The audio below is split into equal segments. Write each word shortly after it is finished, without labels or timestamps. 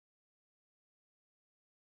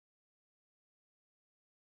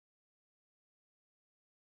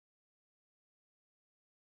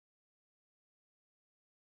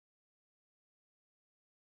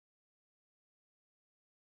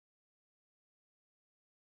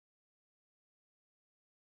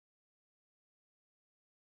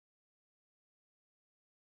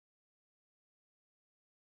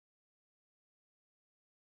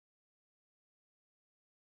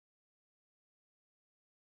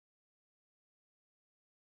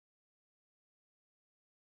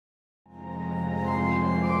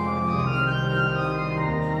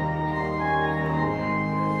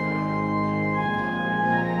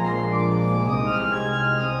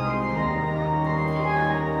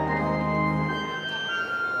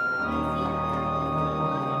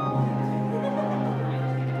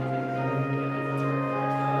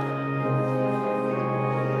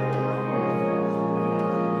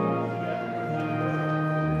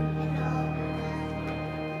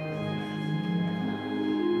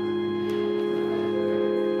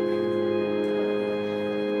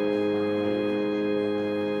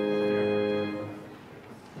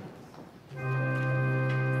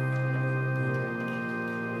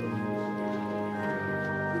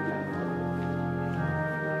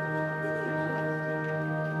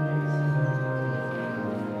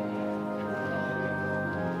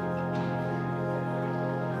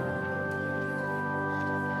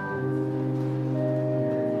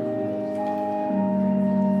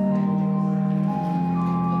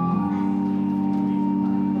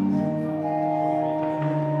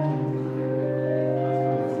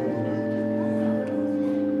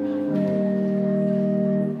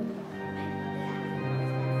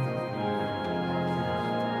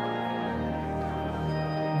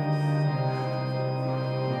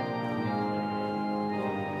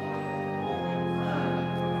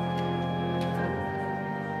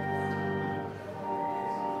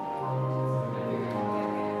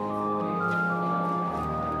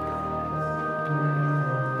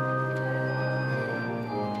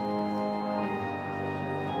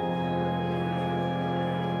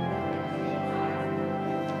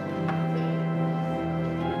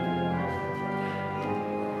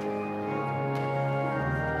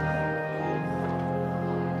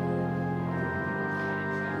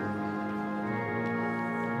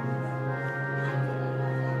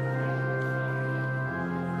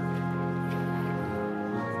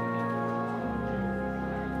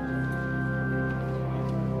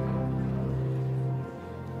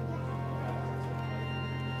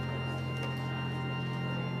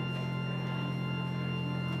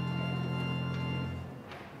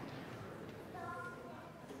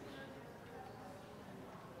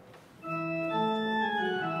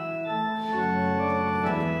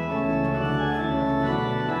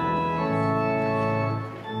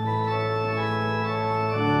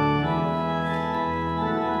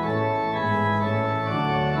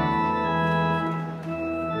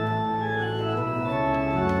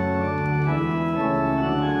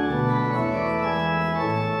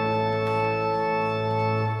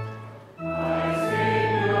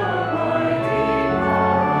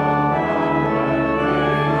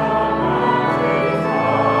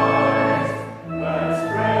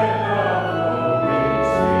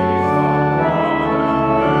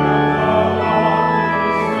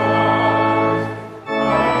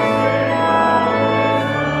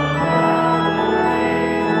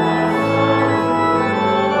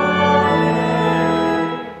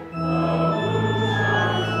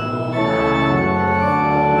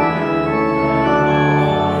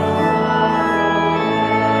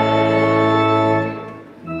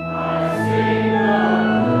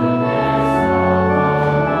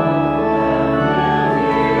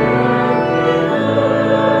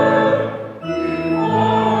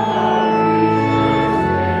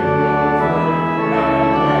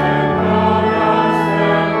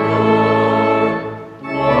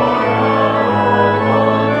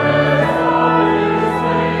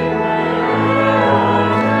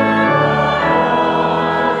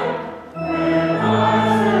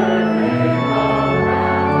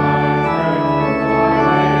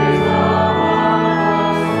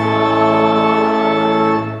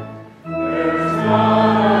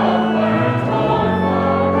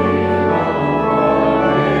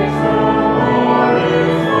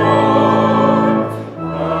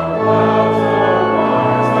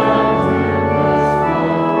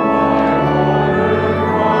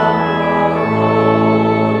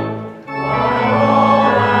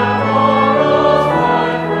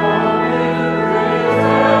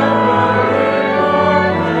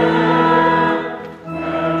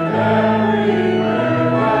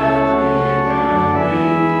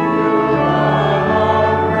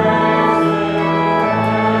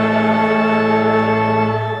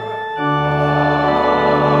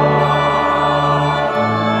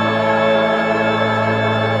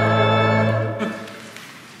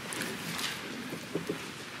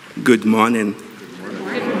Good morning.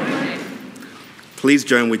 Please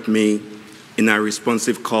join with me in our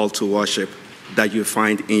responsive call to worship that you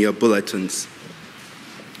find in your bulletins.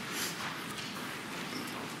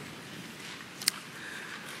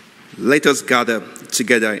 Let us gather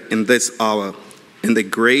together in this hour in the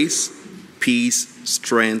grace, peace,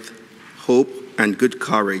 strength, hope, and good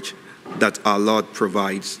courage that our Lord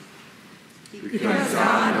provides. Because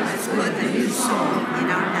God has put a new song in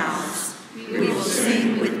our mouths, we will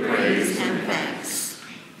sing with praise and thanks.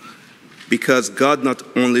 Because God not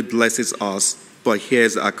only blesses us, but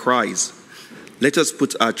hears our cries, let us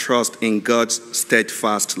put our trust in God's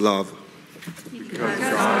steadfast love. Because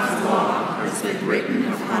God's law has been written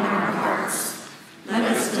upon our hearts, let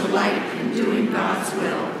us delight in doing God's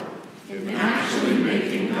will, in actually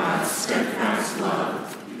making God's steadfast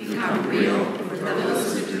love become real for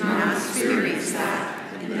those who do not experience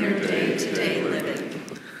that in their day-to-day living.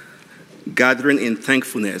 Gathering in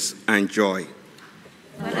thankfulness and joy.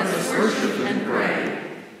 Let us worship and pray,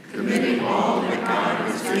 committing all that God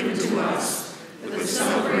has given to us for the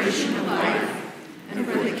celebration of life and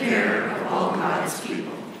for the care of all God's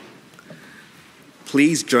people.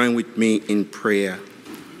 Please join with me in prayer.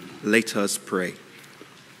 Let us pray.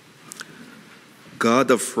 God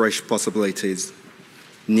of fresh possibilities,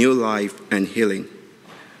 new life and healing,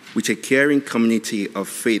 with a caring community of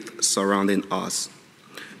faith surrounding us,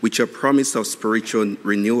 with your promise of spiritual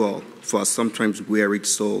renewal for our sometimes wearied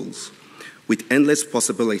souls, with endless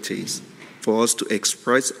possibilities for us to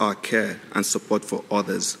express our care and support for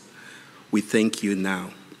others, we thank you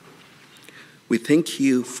now. We thank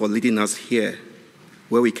you for leading us here,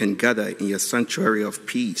 where we can gather in your sanctuary of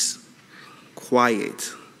peace,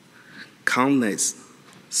 quiet, calmness,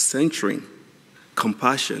 centering,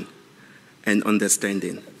 compassion, and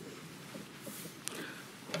understanding.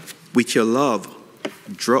 With your love,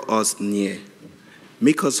 draw us near,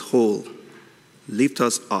 make us whole, lift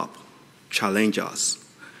us up, challenge us,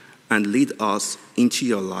 and lead us into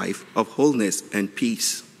your life of wholeness and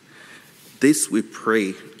peace. This we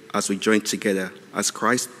pray as we join together as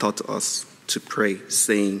Christ taught us to pray,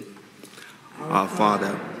 saying, Our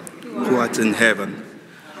Father, who art in heaven,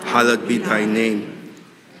 hallowed be thy name.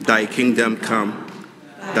 Thy kingdom come,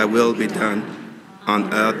 thy will be done,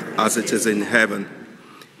 on earth as it is in heaven.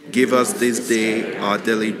 Give us this day our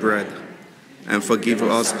daily bread, and forgive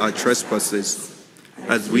us our trespasses,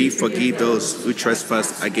 as we forgive those who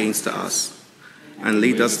trespass against us. And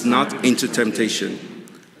lead us not into temptation,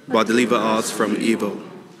 but deliver us from evil.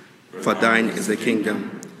 For thine is the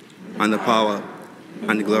kingdom, and the power,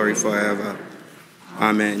 and the glory forever.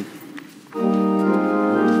 Amen.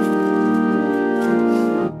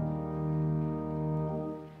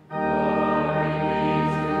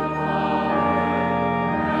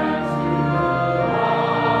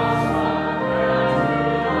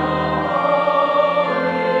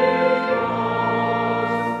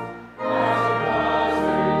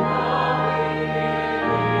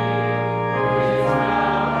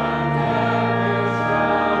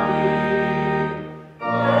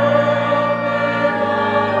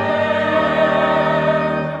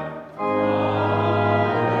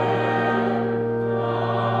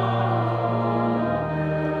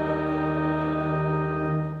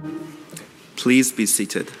 Please be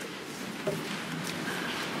seated.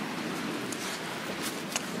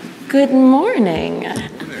 Good morning,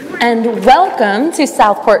 and welcome to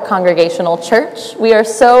Southport Congregational Church. We are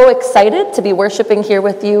so excited to be worshiping here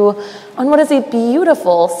with you on what is a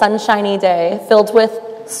beautiful, sunshiny day filled with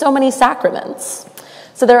so many sacraments.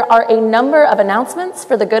 So there are a number of announcements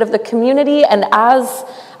for the good of the community, and as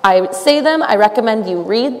I say them, I recommend you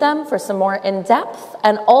read them for some more in-depth,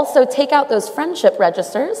 and also take out those friendship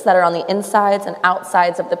registers that are on the insides and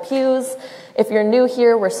outsides of the pews. If you're new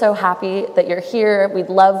here, we're so happy that you're here. We'd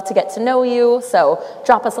love to get to know you, so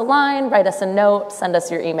drop us a line, write us a note, send us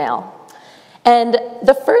your email. And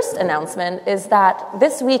the first announcement is that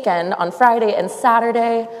this weekend, on Friday and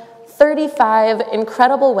Saturday, 35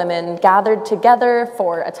 incredible women gathered together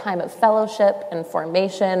for a time of fellowship and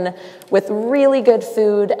formation with really good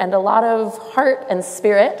food and a lot of heart and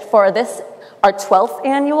spirit for this, our 12th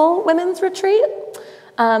annual women's retreat.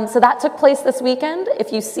 So that took place this weekend.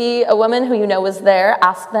 If you see a woman who you know is there,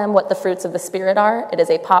 ask them what the fruits of the Spirit are. It is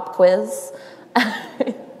a pop quiz.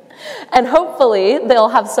 And hopefully they'll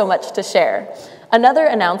have so much to share. Another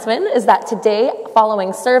announcement is that today,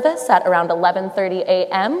 following service at around 11:30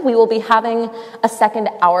 a.m., we will be having a second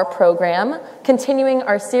hour program, continuing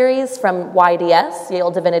our series from YDS,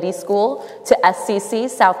 Yale Divinity School, to SCC,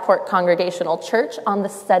 Southport Congregational Church, on the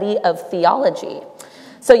study of theology.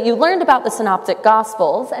 So you learned about the Synoptic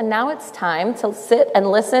Gospels, and now it's time to sit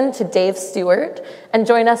and listen to Dave Stewart and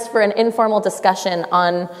join us for an informal discussion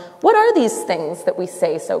on what are these things that we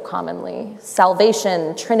say so commonly?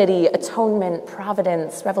 Salvation, Trinity, atonement,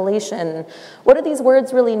 providence, revelation. What do these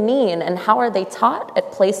words really mean, and how are they taught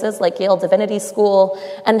at places like Yale Divinity School,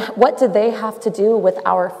 and what do they have to do with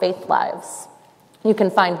our faith lives? You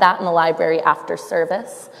can find that in the library after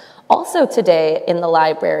service. Also today in the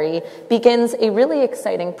library begins a really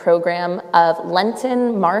exciting program of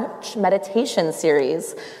Lenten March meditation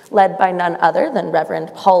series led by none other than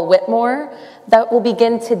Reverend Paul Whitmore that will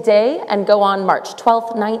begin today and go on March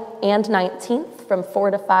 12th and 19th from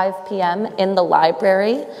 4 to 5 p.m. in the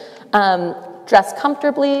library. Dress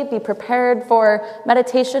comfortably, be prepared for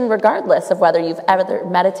meditation regardless of whether you've ever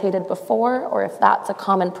meditated before or if that's a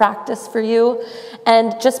common practice for you.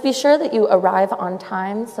 And just be sure that you arrive on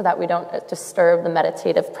time so that we don't disturb the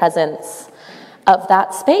meditative presence of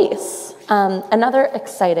that space. Another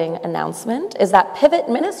exciting announcement is that Pivot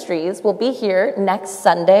Ministries will be here next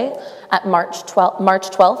Sunday at March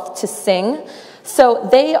 12th to sing. So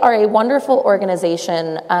they are a wonderful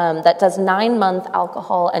organization that does 9-month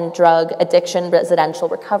alcohol and drug addiction residential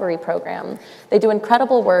recovery program. They do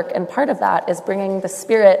incredible work, and part of that is bringing the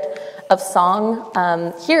spirit of song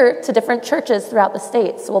here to different churches throughout the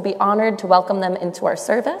state. So we'll be honored to welcome them into our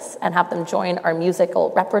service and have them join our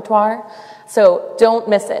musical repertoire. So don't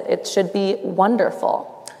miss it. It should be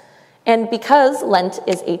wonderful. And because Lent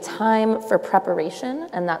is a time for preparation,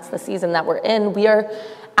 and that's the season that we're in, we are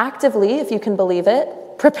actively, if you can believe it,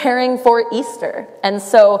 preparing for Easter. And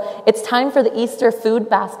so it's time for the Easter food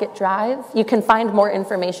basket drive. You can find more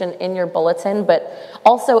information in your bulletin, but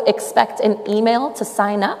also expect an email to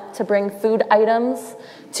sign up to bring food items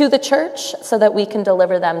to the church so that we can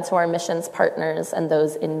deliver them to our missions partners and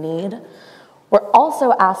those in need. We're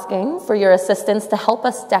also asking for your assistance to help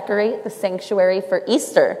us decorate the sanctuary for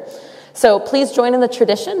Easter. So please join in the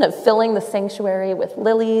tradition of filling the sanctuary with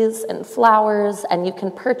lilies and flowers, and you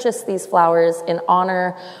can purchase these flowers in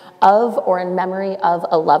honor of or in memory of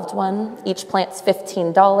a loved one. Each plant's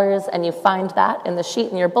 $15, and you find that in the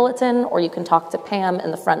sheet in your bulletin, or you can talk to Pam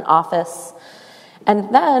in the front office.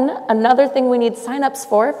 And then another thing we need signups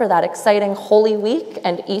for that exciting Holy Week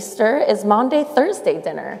and Easter is Maundy Thursday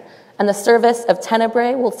dinner. And the service of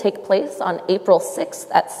Tenebrae will take place on April 6th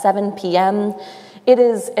at 7 p.m. It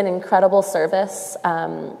is an incredible service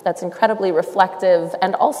that's incredibly reflective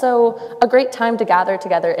and also a great time to gather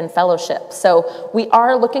together in fellowship. So we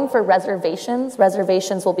are looking for reservations.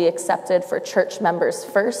 Reservations will be accepted for church members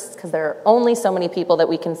first because there are only so many people that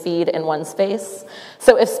we can feed in one space.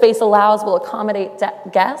 So if space allows, we'll accommodate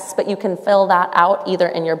guests, but you can fill that out either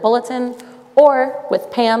in your bulletin or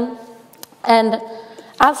with Pam. And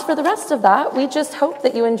as for the rest of that, we just hope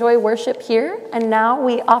that you enjoy worship here. And now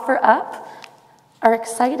we offer up our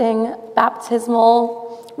exciting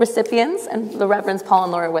baptismal recipients and the Reverends Paul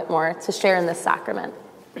and Laura Whitmore to share in this sacrament.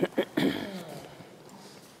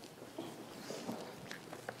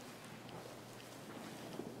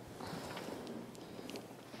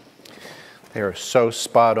 They are so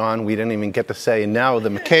spot on, we didn't even get to say, now the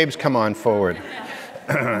McCabe's come on forward.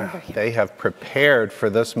 They have prepared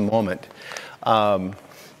for this moment.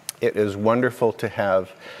 It is wonderful to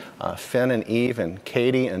have Finn and Eve and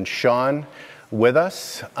Katie and Sean with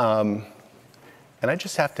us. And I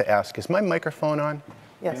just have to ask, is my microphone on?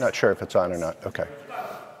 Yes. I'm not sure if it's on or not. Okay.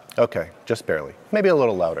 Okay, just barely. Maybe a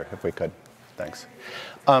little louder if we could. Thanks.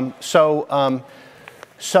 So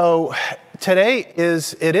today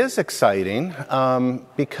it is exciting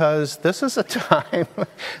because this is a time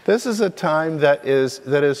that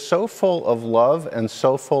is so full of love and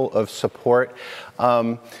so full of support.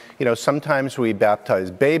 You know, sometimes we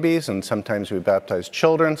baptize babies, and sometimes we baptize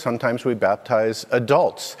children, sometimes we baptize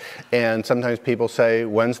adults. And sometimes people say,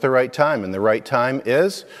 when's the right time? And the right time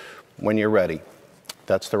is when you're ready.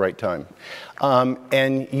 That's the right time.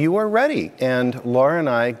 And you are ready. And Laura and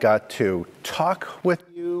I got to talk with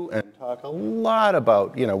you and talk a lot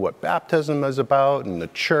about, you know, what baptism is about and the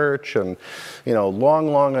church and, you know,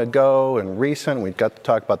 long ago and recent. We got to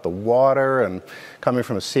talk about the water and coming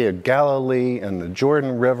from the Sea of Galilee and the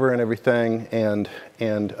Jordan River and everything, and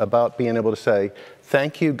about being able to say,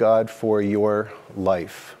 thank you, God, for your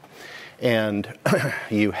life. And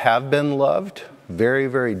you have been loved very,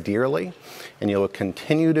 very dearly, and you will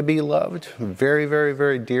continue to be loved very, very,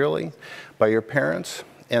 very dearly by your parents.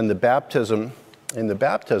 And in the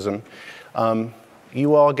baptism,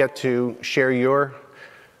 you all get to share your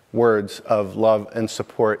words of love and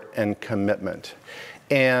support and commitment.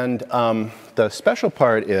 And the special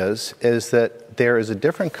part is that there is a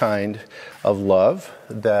different kind of love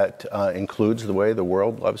that includes the way the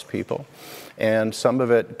world loves people. And some of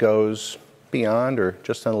it goes beyond or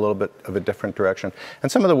just in a little bit of a different direction.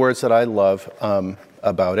 And some of the words that I love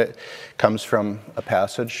about it comes from a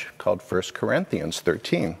passage called 1 Corinthians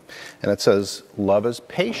 13. And it says, love is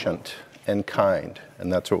patient and kind.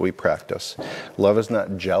 And that's what we practice. Love is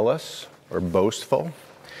not jealous or boastful.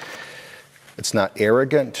 It's not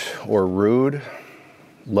arrogant or rude.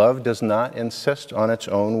 Love does not insist on its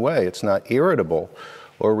own way. It's not irritable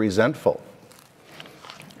or resentful,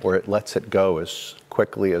 or it lets it go as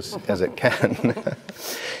quickly as it can.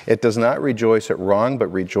 It does not rejoice at wrong, but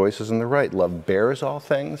rejoices in the right. Love bears all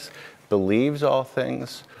things, believes all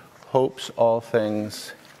things, hopes all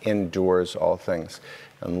things, endures all things.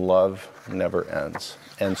 And love never ends.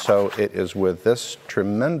 And so it is with this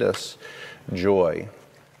tremendous joy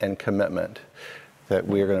and commitment that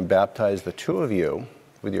we are going to baptize the two of you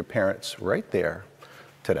with your parents right there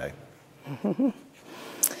today.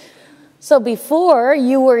 So before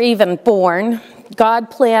you were even born,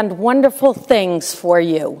 God planned wonderful things for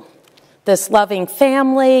you. This loving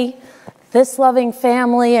family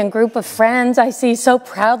and group of friends I see so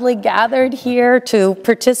proudly gathered here to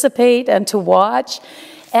participate and to watch.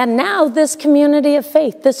 And now this community of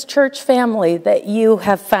faith, this church family that you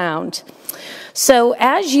have found. So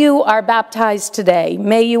as you are baptized today,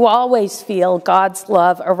 may you always feel God's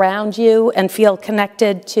love around you and feel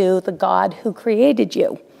connected to the God who created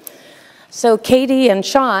you. So Katie and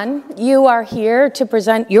Sean, you are here to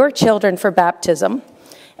present your children for baptism.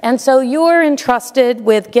 And so you are entrusted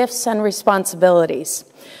with gifts and responsibilities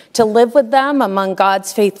to live with them among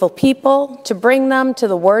God's faithful people, to bring them to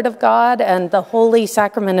the Word of God and the Holy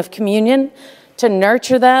Sacrament of Communion, to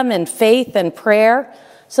nurture them in faith and prayer,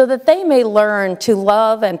 so that they may learn to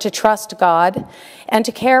love and to trust God and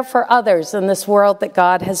to care for others in this world that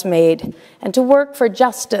God has made, and to work for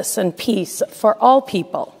justice and peace for all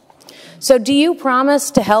people. So do you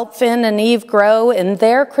promise to help Finn and Eve grow in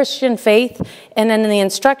their Christian faith and in the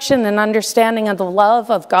instruction and understanding of the love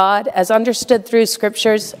of God as understood through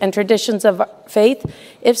scriptures and traditions of faith?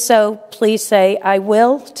 If so, please say, I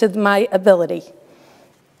will to my ability.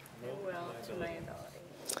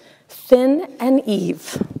 Finn and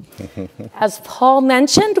Eve. As Paul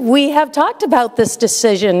mentioned, we have talked about this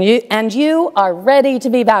decision, and you are ready to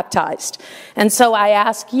be baptized. And so I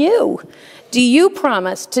ask you, do you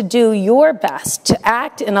promise to do your best to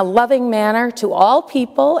act in a loving manner to all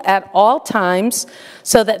people at all times,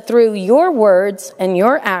 so that through your words and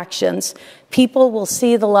your actions, people will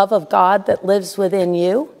see the love of God that lives within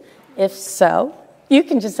you? If so, you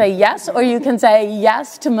can just say yes, or you can say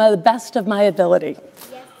yes to the best of my ability.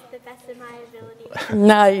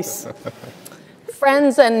 Nice.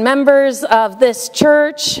 Friends and members of this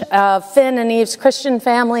church, Finn and Eve's Christian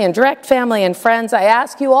family and direct family and friends, I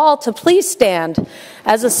ask you all to please stand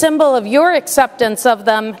as a symbol of your acceptance of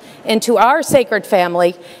them into our sacred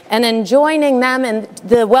family and in joining them in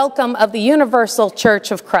the welcome of the Universal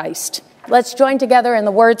Church of Christ. Let's join together in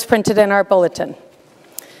the words printed in our bulletin.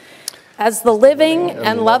 As the living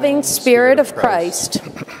and loving Spirit of Christ,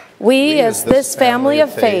 we as this family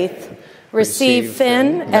of faith receive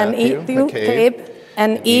Finn and Eve McCabe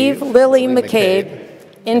and Eve Lily McCabe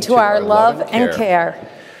into our love and care.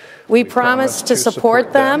 We promise to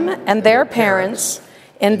support them and their parents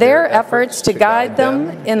in their efforts to guide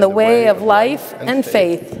them in the way of life and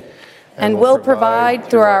faith, and will provide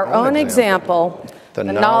through our own example the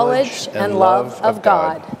knowledge and love of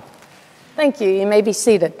God. Thank you. You may be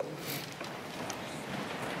seated.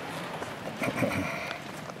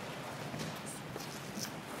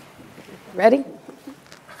 Ready?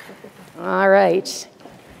 All right.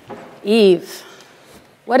 Eve,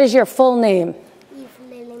 what is your full name? Eve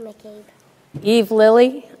Lily McCabe. Eve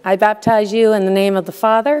Lily, I baptize you in the name of the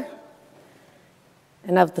Father,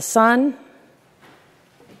 and of the Son,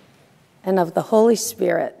 and of the Holy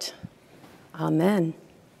Spirit. Amen.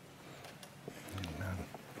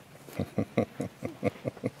 Amen.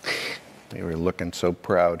 You were looking so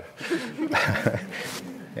proud.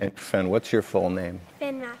 And Finn, what's your full name?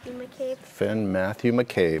 Finn Matthew McCabe. Finn Matthew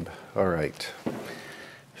McCabe. All right.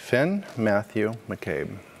 Finn Matthew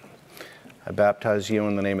McCabe. I baptize you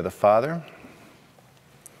in the name of the Father,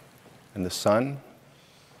 and the Son,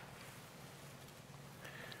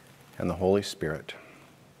 and the Holy Spirit.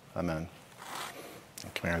 Amen.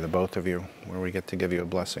 Come here, the both of you, where we get to give you a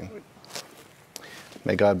blessing.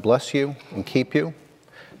 May God bless you and keep you.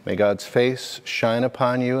 May God's face shine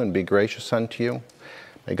upon you and be gracious unto you.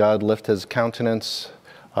 May God lift his countenance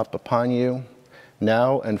up upon you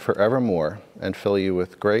now and forevermore, and fill you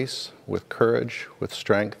with grace, with courage, with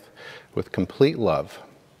strength, with complete love.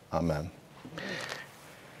 Amen.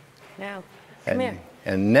 Now, come here.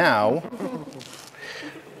 And now,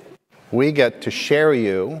 we get to share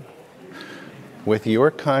you with your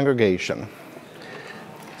congregation.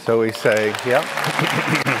 So we say, yep.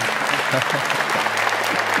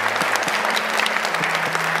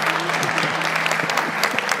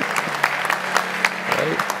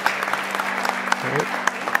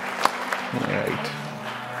 Right.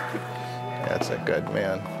 That's a good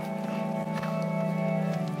man.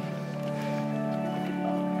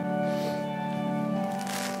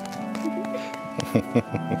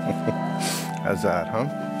 How's that, huh?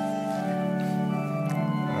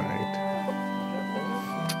 All right.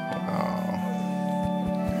 Oh,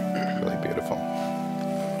 really beautiful.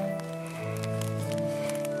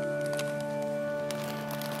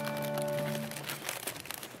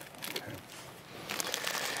 Okay.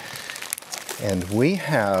 And we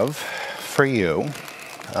have for you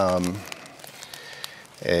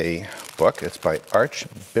a book. It's by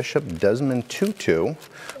Archbishop Desmond Tutu,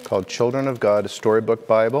 called Children of God, a Storybook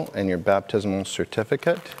Bible, and your baptismal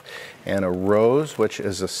certificate, and a rose, which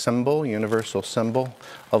is a symbol, universal symbol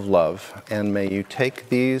of love. And may you take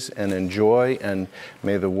these and enjoy, and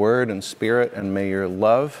may the Word and Spirit, and may your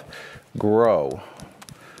love grow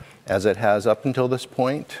as it has up until this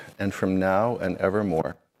point, and from now and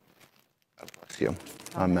evermore. God bless you.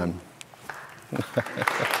 Amen.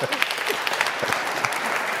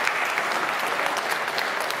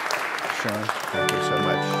 Sean, thank you so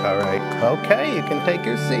much. All right. Okay, you can take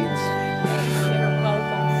your seats. You're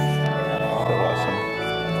welcome. So awesome.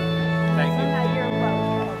 Thank you.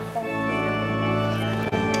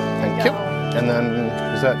 Thank you. And then,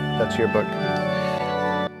 that's your book?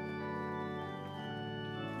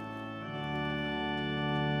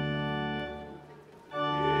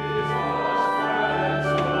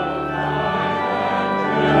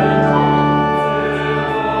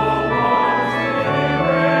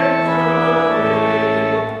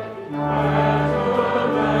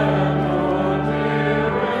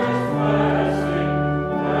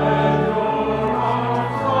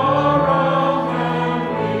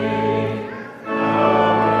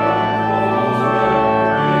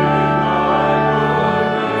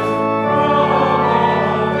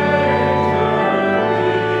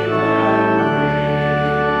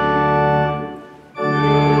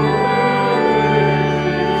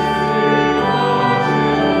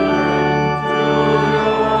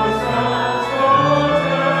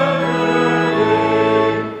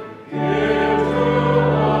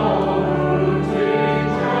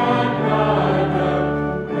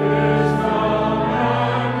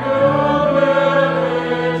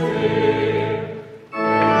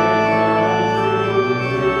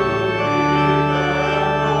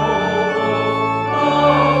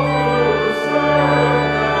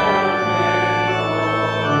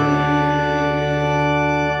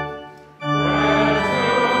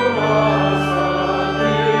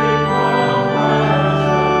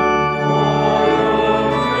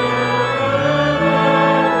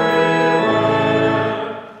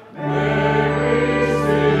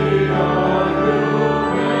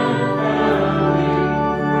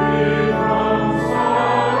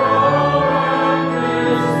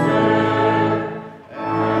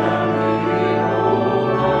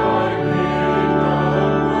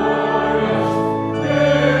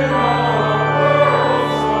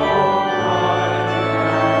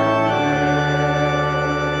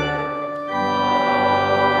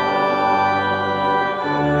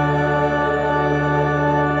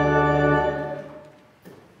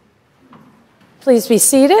 Please be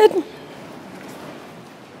seated.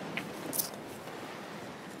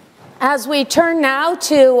 As we turn now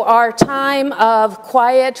to our time of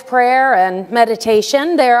quiet prayer and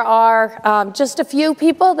meditation, there are just a few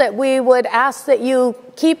people that we would ask that you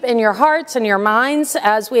keep in your hearts and your minds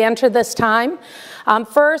as we enter this time.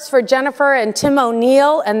 First, for Jennifer and Tim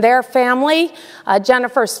O'Neill and their family.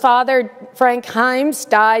 Jennifer's father, Frank Himes,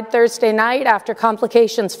 died Thursday night after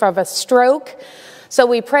complications from a stroke. So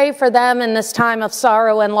we pray for them in this time of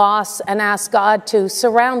sorrow and loss and ask God to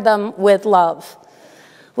surround them with love.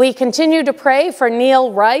 We continue to pray for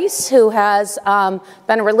Neil Rice, who has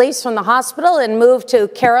been released from the hospital and moved to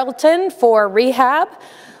Carrollton for rehab.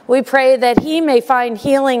 We pray that he may find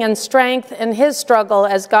healing and strength in his struggle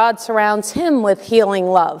as God surrounds him with healing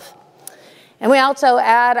love. And we also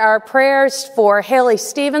add our prayers for Haley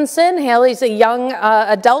Stevenson. Haley's a young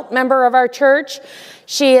adult member of our church.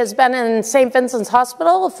 She has been in St. Vincent's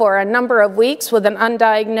Hospital for a number of weeks with an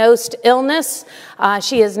undiagnosed illness.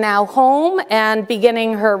 She is now home and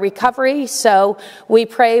beginning her recovery, so we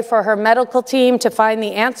pray for her medical team to find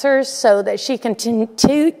the answers so that she can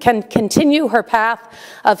continue her path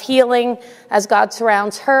of healing as God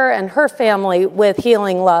surrounds her and her family with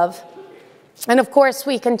healing love. And of course,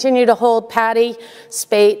 we continue to hold Patty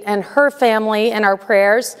Spate and her family in our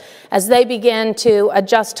prayers as they begin to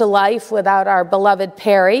adjust to life without our beloved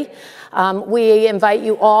Perry. We invite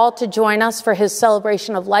you all to join us for his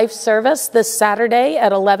celebration of life service this Saturday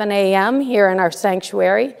at 11 a.m. here in our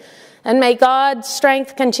sanctuary. And may God's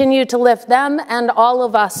strength continue to lift them and all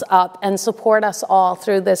of us up and support us all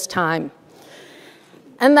through this time.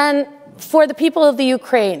 And then for the people of the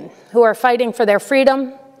Ukraine who are fighting for their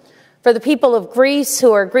freedom, for the people of Greece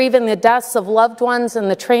who are grieving the deaths of loved ones in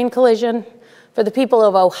the train collision, for the people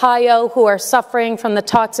of Ohio who are suffering from the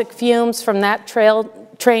toxic fumes from that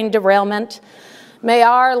train derailment, may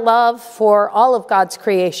our love for all of God's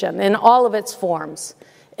creation in all of its forms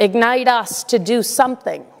ignite us to do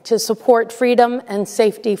something to support freedom and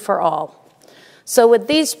safety for all. So with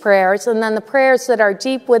these prayers, and then the prayers that are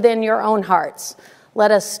deep within your own hearts, let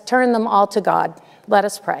us turn them all to God. Let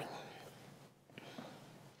us pray.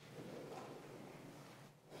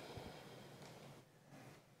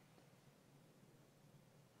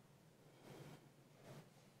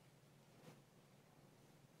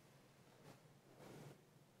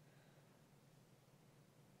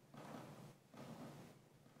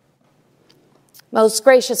 Most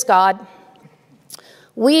gracious God,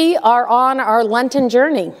 we are on our Lenten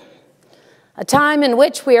journey, a time in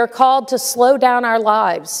which we are called to slow down our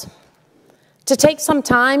lives, to take some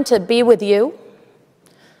time to be with you,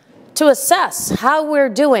 to assess how we're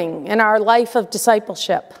doing in our life of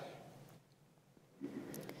discipleship.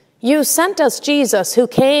 You sent us Jesus, who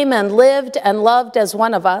came and lived and loved as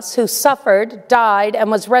one of us, who suffered, died,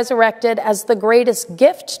 and was resurrected as the greatest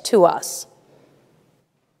gift to us.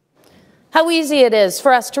 How easy it is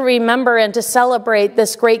for us to remember and to celebrate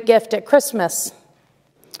this great gift at Christmas,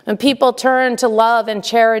 when people turn to love and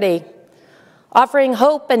charity, offering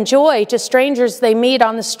hope and joy to strangers they meet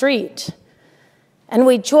on the street, and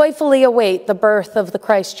we joyfully await the birth of the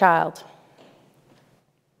Christ child.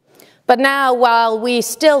 But now, while we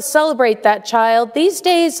still celebrate that child, these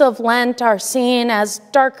days of Lent are seen as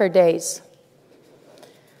darker days.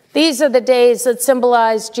 These are the days that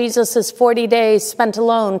symbolize Jesus' 40 days spent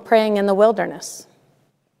alone praying in the wilderness.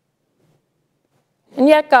 And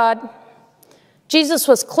yet, God, Jesus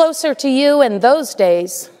was closer to you in those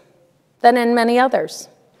days than in many others.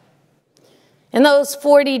 In those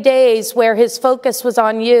 40 days where his focus was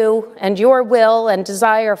on you and your will and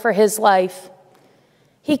desire for his life,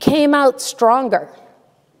 he came out stronger,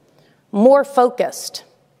 more focused,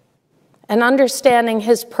 and understanding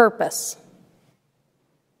his purpose.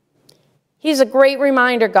 He's a great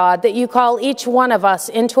reminder, God, that you call each one of us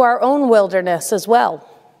into our own wilderness as well.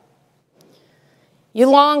 You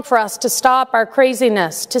long for us to stop our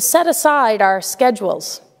craziness, to set aside our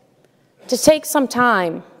schedules, to take some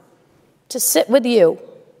time, to sit with you,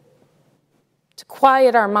 to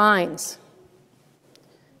quiet our minds,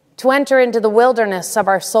 to enter into the wilderness of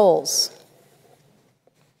our souls,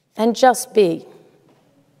 and just be.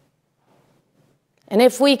 And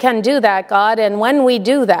if we can do that, God, and when we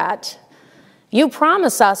do that, you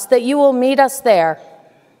promise us that you will meet us there.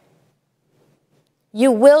 You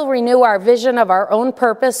will renew our vision of our own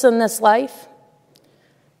purpose in this life.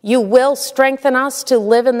 You will strengthen us to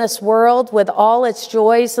live in this world with all its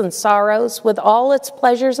joys and sorrows, with all its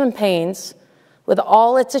pleasures and pains, with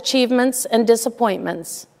all its achievements and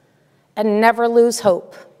disappointments, and never lose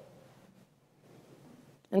hope.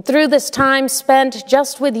 And through this time spent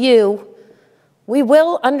just with you, we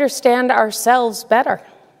will understand ourselves better.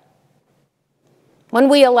 When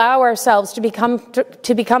we allow ourselves to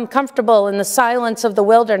become comfortable in the silence of the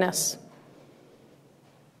wilderness,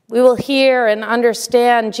 we will hear and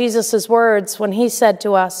understand Jesus' words when he said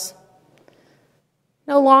to us,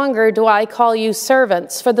 "No longer do I call you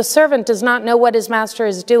servants, for the servant does not know what his master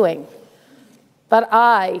is doing, but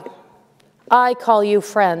I call you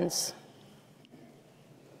friends.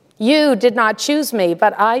 You did not choose me,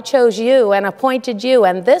 but I chose you and appointed you,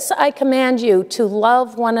 and this I command you, to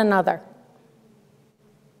love one another."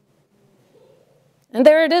 And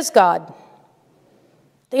there it is, God.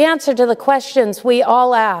 The answer to the questions we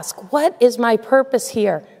all ask, what is my purpose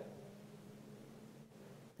here?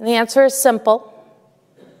 And the answer is simple.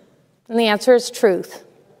 And the answer is truth.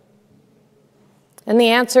 And the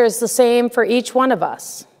answer is the same for each one of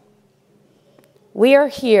us. We are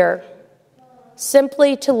here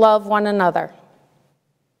simply to love one another.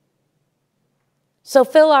 So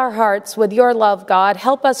fill our hearts with your love, God.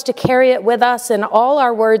 Help us to carry it with us in all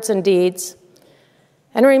our words and deeds.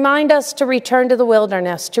 And remind us to return to the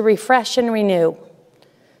wilderness, to refresh and renew,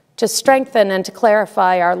 to strengthen and to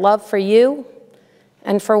clarify our love for you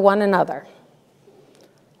and for one another.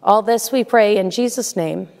 All this we pray in Jesus'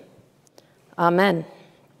 name. Amen.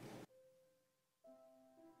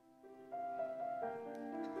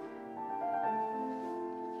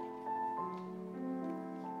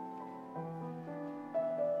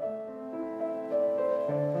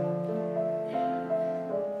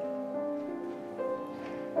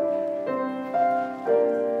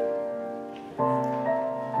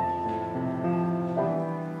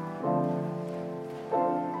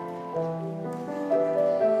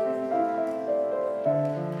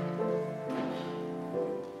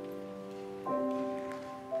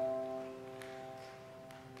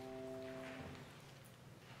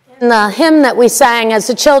 In the hymn that we sang as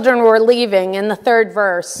the children were leaving in the third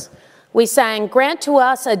verse, we sang, "Grant to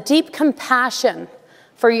us a deep compassion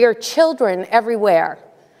for your children everywhere,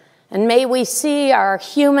 and may we see our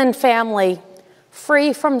human family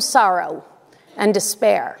free from sorrow and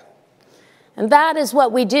despair." And that is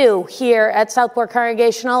what we do here at Southport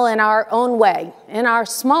Congregational in our own way, in our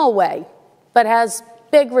small way, but has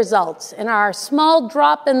big results, in our small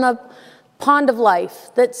drop in the pond of life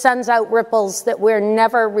that sends out ripples that we're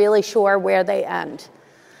never really sure where they end.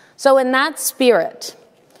 So in that spirit,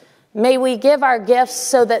 may we give our gifts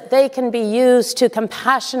so that they can be used to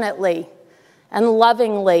compassionately and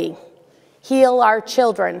lovingly heal our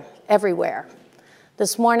children everywhere.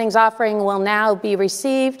 This morning's offering will now be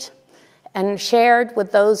received and shared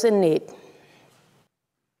with those in need.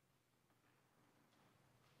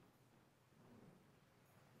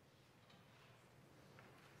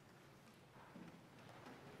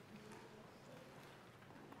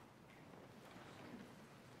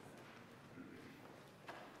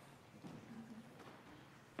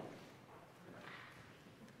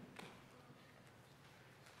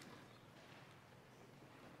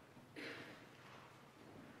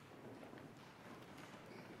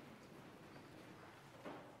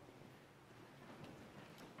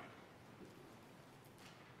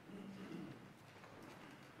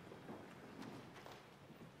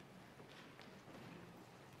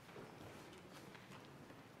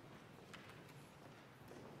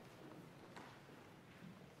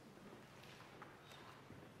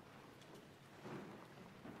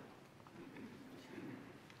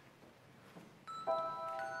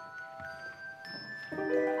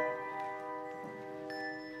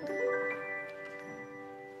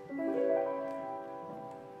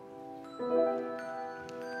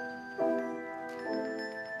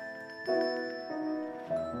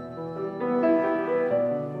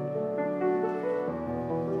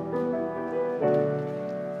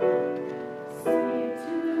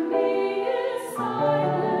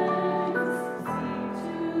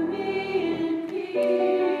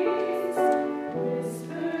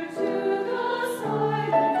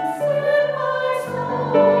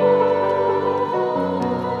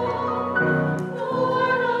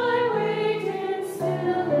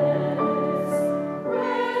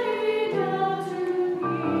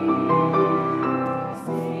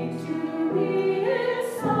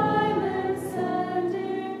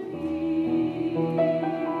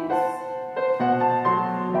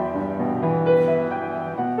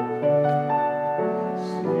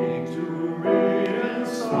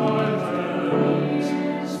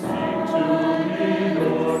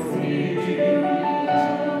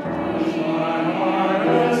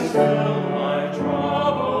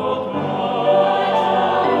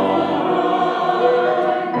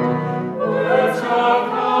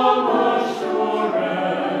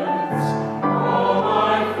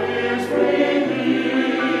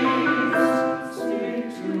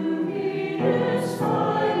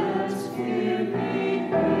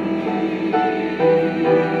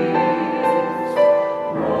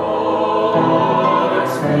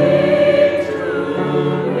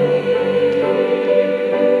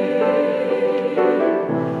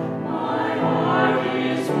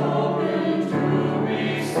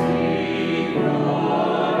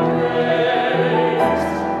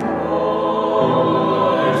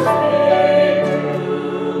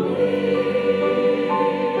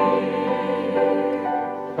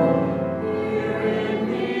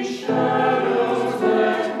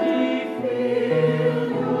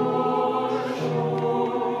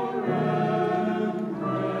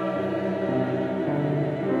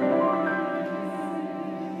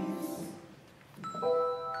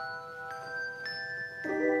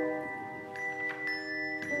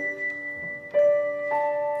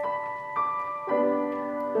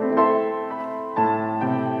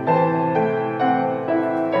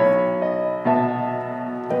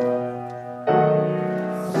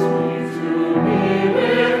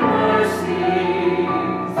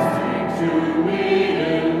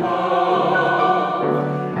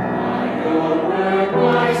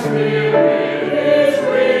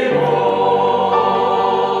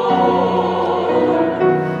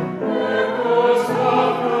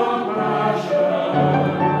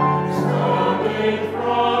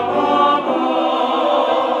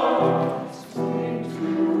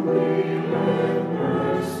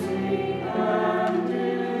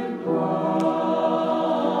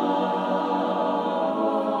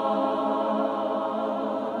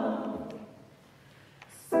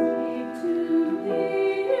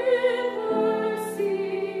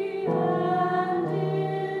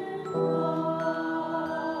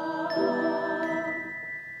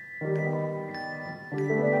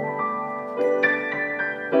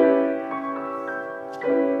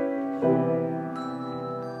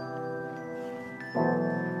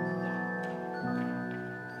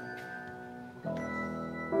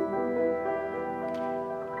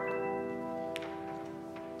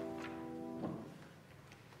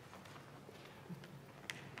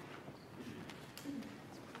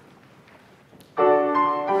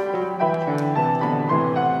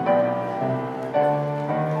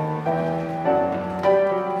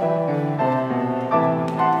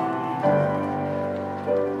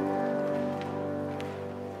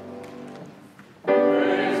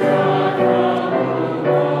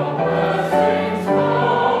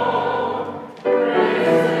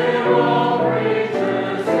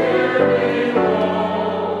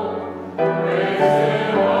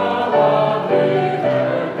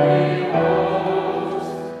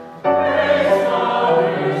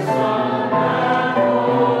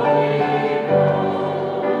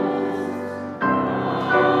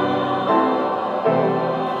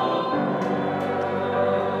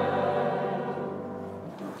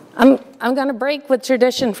 I'm going to break with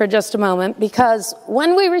tradition for just a moment, because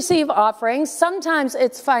when we receive offerings, sometimes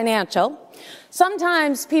it's financial,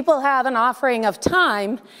 sometimes people have an offering of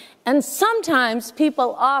time, and sometimes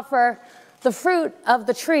people offer the fruit of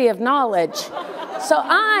the tree of knowledge. So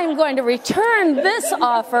I'm going to return this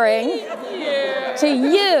offering to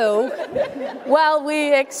you while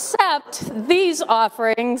we accept these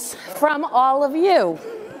offerings from all of you.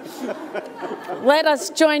 Let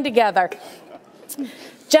us join together.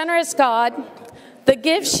 Generous God, the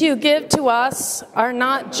gifts you give to us are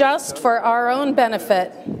not just for our own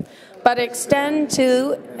benefit, but extend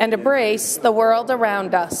to and embrace the world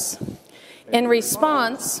around us. In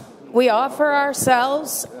response, we offer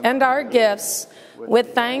ourselves and our gifts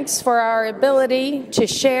with thanks for our ability to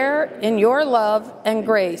share in your love and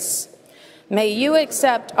grace. May you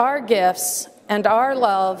accept our gifts and our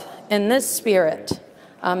love in this spirit.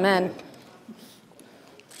 Amen.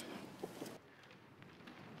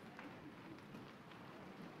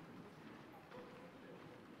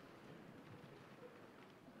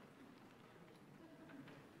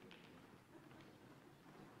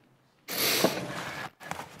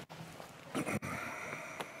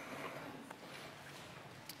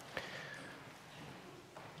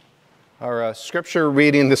 Our scripture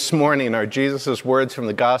reading this morning are Jesus' words from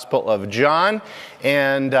the Gospel of John,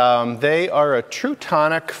 and they are a true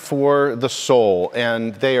tonic for the soul,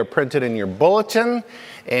 and they are printed in your bulletin,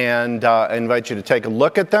 and I invite you to take a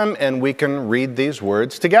look at them, and we can read these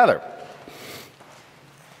words together.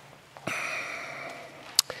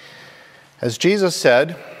 As Jesus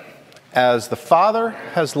said, "As the Father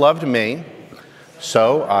has loved me,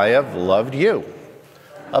 so I have loved you.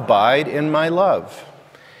 Abide in my love.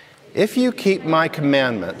 If you keep my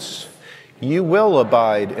commandments, you will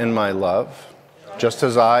abide in my love, just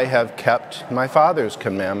as I have kept my Father's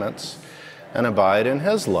commandments and abide in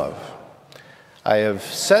his love. I have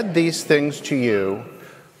said these things to you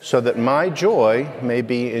so that my joy may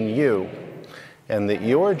be in you and that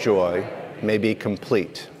your joy may be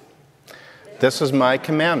complete. This is my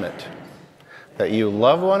commandment, that you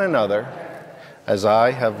love one another as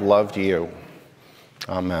I have loved you."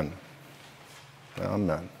 Amen.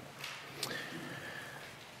 Amen.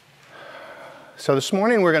 So this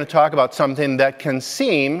morning we're going to talk about something that can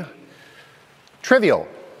seem trivial.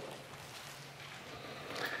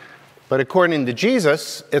 But according to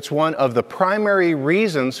Jesus, it's one of the primary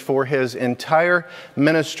reasons for his entire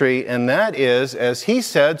ministry, and that is, as he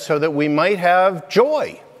said, so that we might have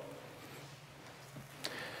joy.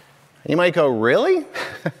 You might go, really?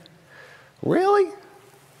 Really?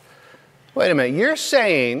 Wait a minute, you're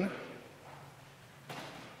saying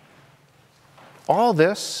all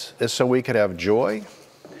this is so we could have joy?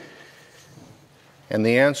 And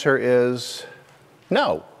the answer is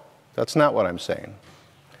no, that's not what I'm saying.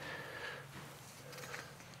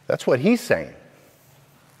 That's what he's saying.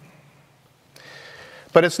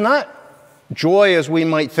 But it's not joy as we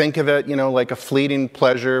might think of it, like a fleeting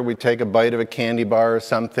pleasure. We take a bite of a candy bar or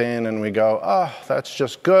something and we go, oh, that's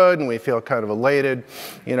just good, and we feel kind of elated,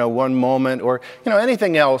 one moment, or,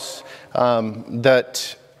 anything else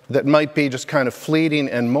that might be just kind of fleeting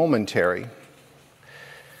and momentary.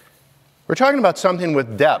 We're talking about something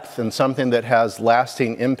with depth and something that has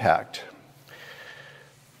lasting impact.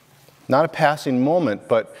 Not a passing moment,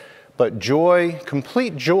 but joy,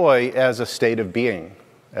 complete joy as a state of being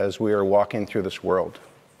as we are walking through this world.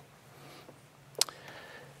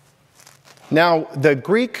 Now, the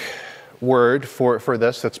Greek word for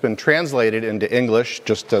this that's been translated into English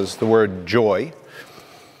just as the word joy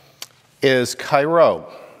is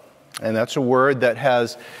chairo. And that's a word that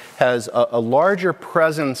has a larger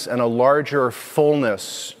presence and a larger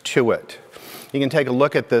fullness to it. You can take a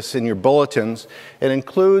look at this in your bulletins. It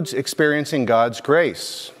includes experiencing God's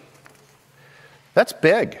grace. That's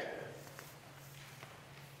big.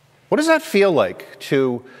 What does that feel like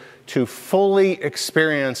to fully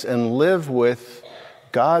experience and live with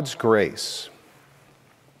God's grace?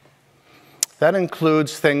 That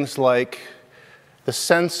includes things like the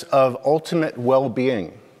sense of ultimate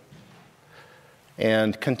well-being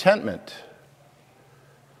and contentment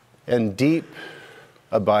and deep,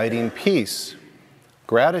 abiding peace,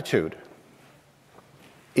 gratitude,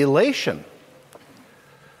 elation,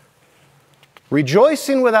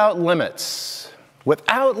 rejoicing without limits.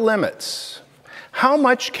 Without limits. How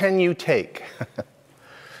much can you take?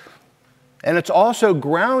 And it's also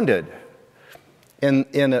grounded in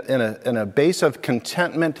a base of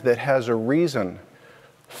contentment that has a reason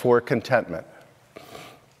for contentment.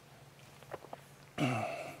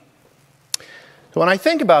 So when I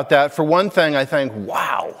think about that, for one thing, I think,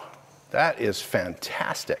 wow, that is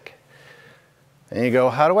fantastic. And you go,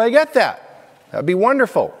 how do I get that? That'd be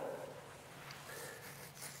wonderful.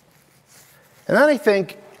 And then I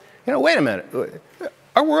think, wait a minute.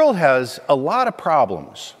 Our world has a lot of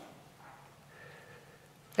problems.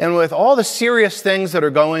 And with all the serious things that are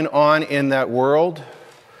going on in that world,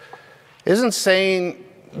 isn't saying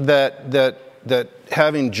that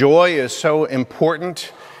having joy is so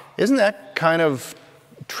important, isn't that kind of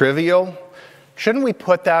trivial? Shouldn't we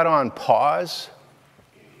put that on pause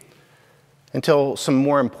until some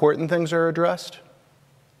more important things are addressed?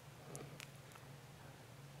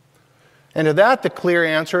 And to that, the clear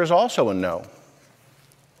answer is also a no.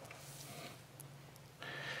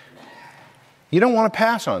 You don't want to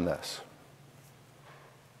pass on this.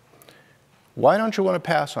 Why don't you want to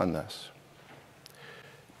pass on this?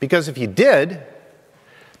 Because if you did,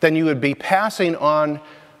 then you would be passing on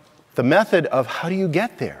the method of how do you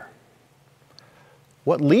get there?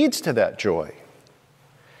 What leads to that joy?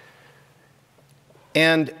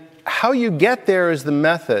 And how you get there is the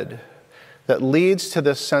method that leads to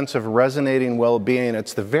this sense of resonating well-being.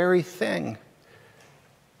 It's the very thing.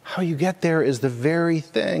 How you get there is the very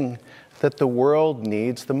thing that the world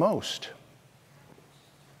needs the most.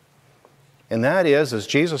 And that is, as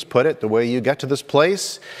Jesus put it, the way you get to this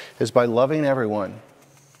place is by loving everyone,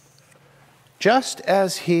 just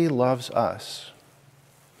as He loves us.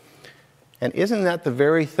 And isn't that the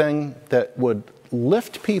very thing that would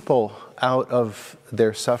lift people out of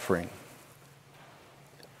their suffering?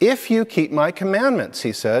 If you keep my commandments,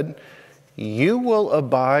 He said, you will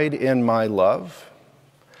abide in my love.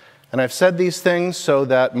 And I've said these things so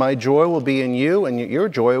that my joy will be in you and your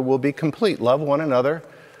joy will be complete. Love one another,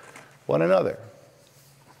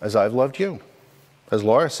 as I've loved you. As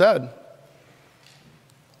Laura said,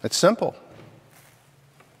 it's simple.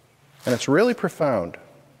 And it's really profound.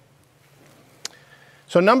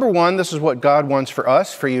 So number one, this is what God wants for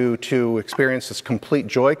us, for you to experience this complete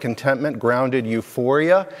joy, contentment, grounded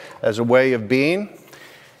euphoria as a way of being.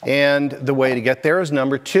 And the way to get there is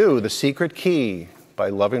number two, the secret key, by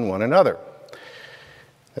loving one another.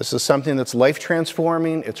 This is something that's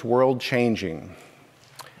life-transforming, it's world-changing,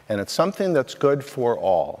 and it's something that's good for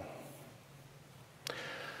all.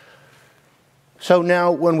 So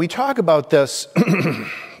now, when we talk about this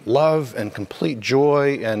love and complete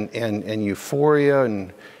joy and euphoria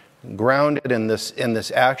and grounded in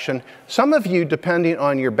this action, some of you, depending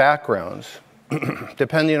on your backgrounds,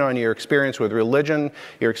 depending on your experience with religion,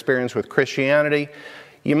 your experience with Christianity,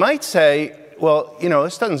 you might say, well,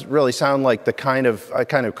 this doesn't really sound like the kind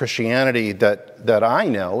of Christianity that I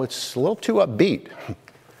know. It's a little too upbeat.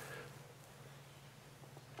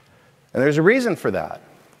 And there's a reason for that.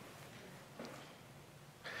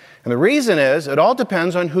 And the reason is, it all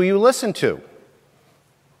depends on who you listen to.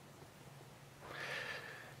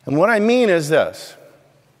 And what I mean is this.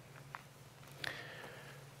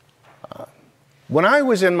 When I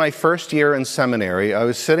was in my first year in seminary, I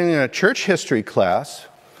was sitting in a church history class,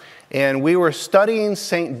 and we were studying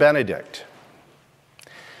St. Benedict.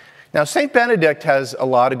 Now, St. Benedict has a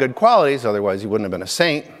lot of good qualities, otherwise he wouldn't have been a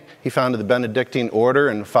saint. He founded the Benedictine order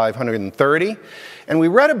in 530. And we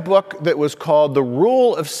read a book that was called The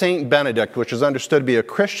Rule of St. Benedict, which is understood to be a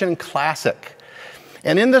Christian classic.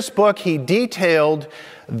 And in this book, he detailed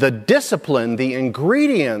the discipline, the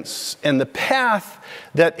ingredients, and the path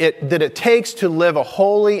that it takes to live a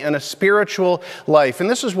holy and a spiritual life. And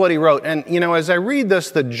this is what he wrote. And, as I read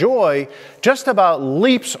this, the joy just about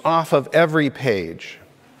leaps off of every page.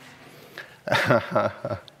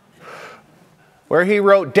 Where he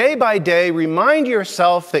wrote, day by day, remind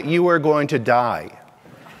yourself that you are going to die.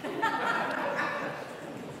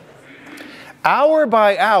 Hour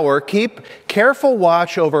by hour, keep careful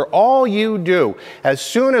watch over all you do. As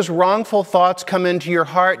soon as wrongful thoughts come into your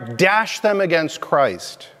heart, dash them against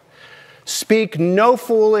Christ. Speak no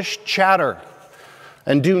foolish chatter,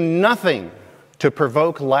 and do nothing to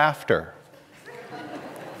provoke laughter.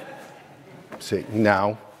 See,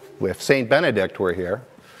 now, if St. Benedict were here,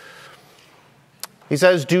 he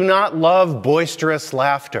says, do not love boisterous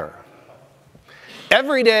laughter.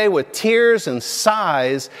 Every day with tears and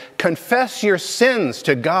sighs, confess your sins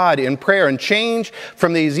to God in prayer and change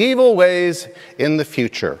from these evil ways in the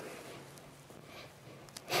future.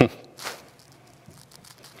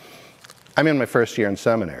 I'm in my first year in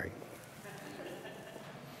seminary.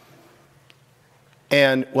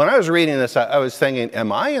 And when I was reading this, I was thinking,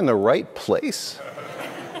 am I in the right place?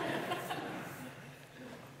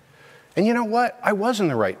 And you know what? I was in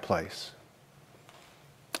the right place.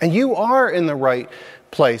 And you are in the right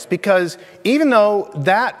place, because even though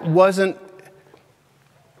that wasn't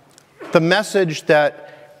the message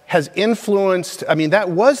that has influenced, that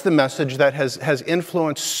was the message that has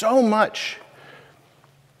influenced so much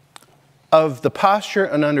of the posture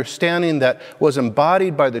and understanding that was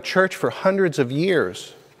embodied by the church for hundreds of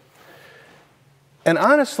years. And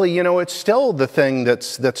honestly, it's still the thing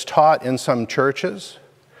that's taught in some churches.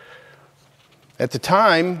 At the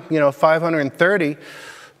time, 530,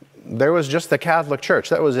 there was just the Catholic Church.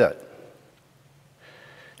 That was it.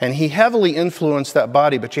 And he heavily influenced that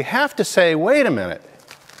body. But you have to say, wait a minute.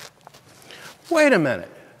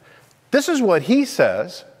 This is what he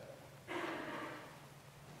says.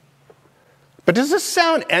 But does this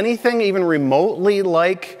sound anything even remotely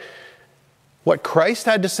like what Christ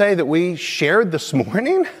had to say that we shared this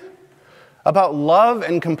morning about love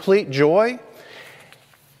and complete joy?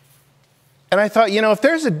 And I thought, if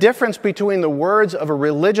there's a difference between the words of a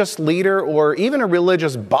religious leader or even a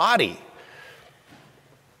religious body,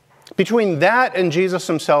 between that and Jesus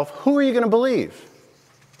himself, who are you going to believe?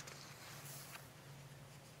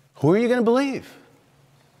 Who are you going to believe?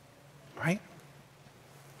 Right?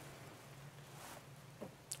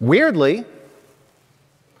 Weirdly,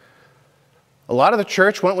 a lot of the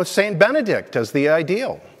church went with St. Benedict as the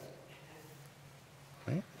ideal.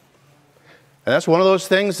 Right? And that's one of those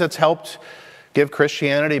things that's helped give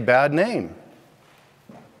Christianity a bad name.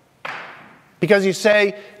 Because you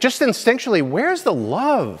say, just instinctually, where's the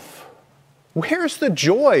love? Where's the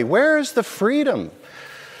joy? Where's the freedom?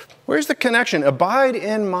 Where's the connection? Abide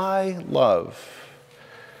in my love,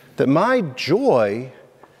 that my joy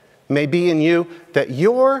may be in you, that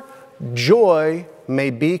your joy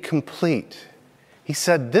may be complete. He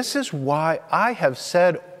said, this is why I have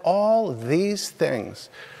said all these things.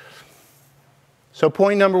 So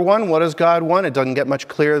point number one, what does God want? It doesn't get much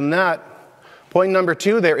clearer than that. Point number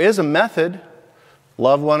two, there is a method.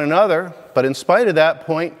 Love one another. But in spite of that,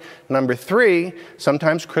 point number three,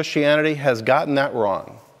 sometimes Christianity has gotten that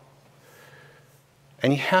wrong.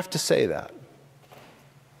 And you have to say that.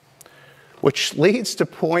 Which leads to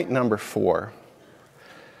point number four,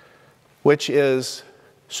 which is,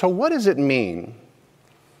 so what does it mean?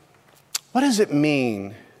 What does it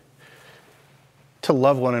mean to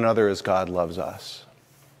love one another as God loves us?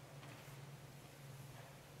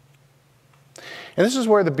 And this is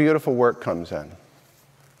where the beautiful work comes in.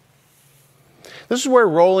 This is where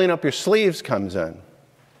rolling up your sleeves comes in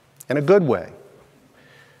a good way.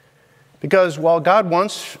 Because while God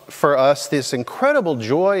wants for us this incredible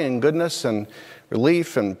joy and goodness and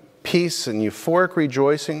relief and peace and euphoric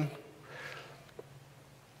rejoicing,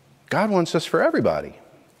 God wants this for everybody.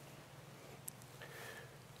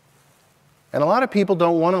 And a lot of people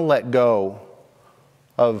don't want to let go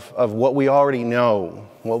of what we already know,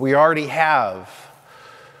 what we already have,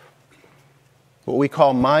 what we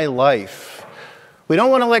call my life. We don't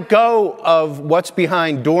want to let go of what's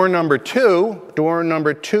behind door number two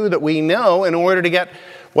that we know, in order to get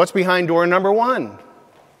what's behind door number one.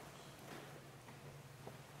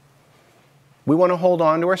 We want to hold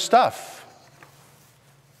on to our stuff.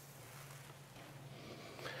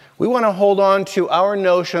 We want to hold on to our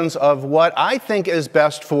notions of what I think is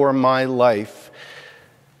best for my life.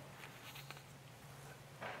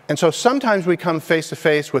 And so sometimes we come face to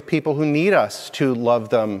face with people who need us to love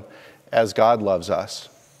them as God loves us.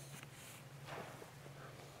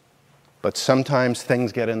 But sometimes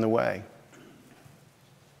things get in the way.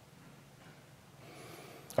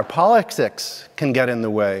 Our politics can get in the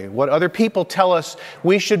way. What other people tell us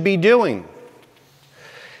we should be doing.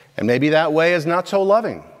 And maybe that way is not so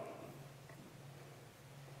loving.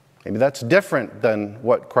 Maybe that's different than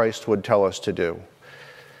what Christ would tell us to do.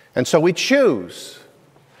 And so we choose,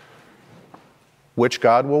 which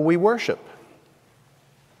God will we worship?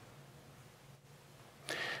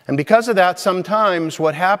 And because of that, sometimes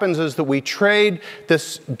what happens is that we trade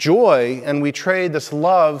this joy and we trade this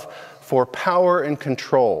love for power and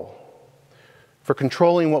control, for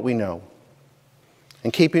controlling what we know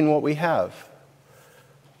and keeping what we have.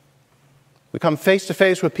 We come face to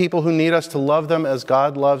face with people who need us to love them as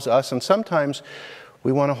God loves us, and sometimes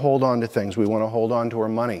we want to hold on to things. We want to hold on to our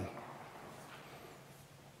money.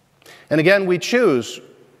 And again, we choose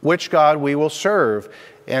which God we will serve,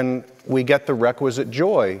 and we get the requisite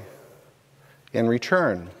joy in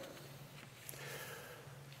return.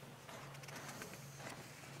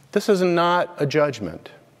 This is not a judgment.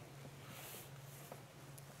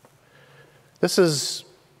 This is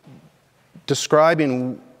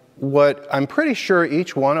describing what I'm pretty sure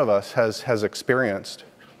each one of us has experienced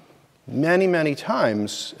many, many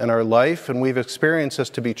times in our life, and we've experienced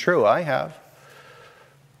this to be true. I have.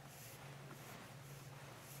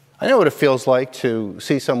 I know what it feels like to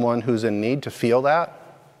see someone who's in need, to feel that,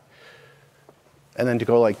 and then to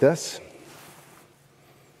go like this.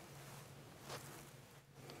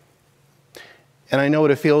 And I know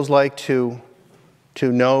what it feels like to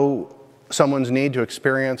know someone's need, to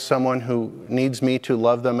experience someone who needs me to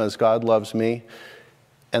love them as God loves me,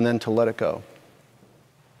 and then to let it go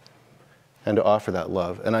and to offer that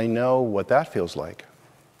love. And I know what that feels like.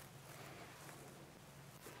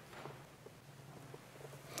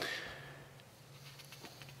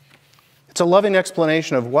 It's a loving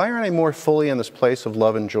explanation of why aren't I more fully in this place of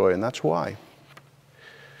love and joy, and that's why.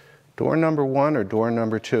 Door number one or door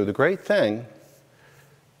number two. The great thing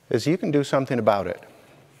is you can do something about it.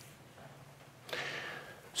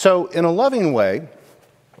 So in a loving way,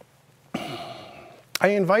 I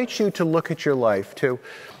invite you to look at your life, to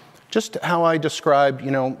just how I described,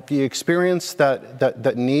 the experience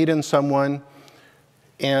that need in someone,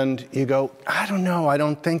 and you go, I don't know, I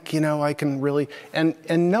don't think, I can really,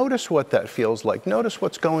 and notice what that feels like. Notice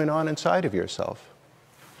what's going on inside of yourself.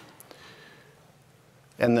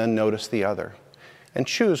 And then notice the other. And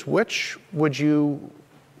choose which would you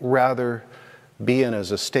rather be in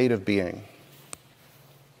as a state of being.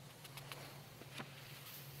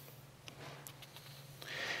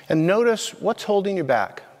 And notice what's holding you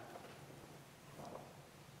back.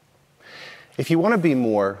 If you want to be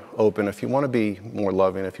more open, if you want to be more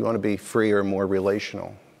loving, if you want to be freer, more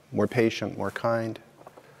relational, more patient, more kind,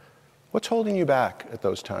 what's holding you back at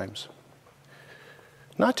those times?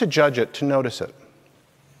 Not to judge it, to notice it.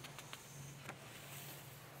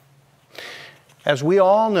 As we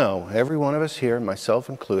all know, every one of us here, myself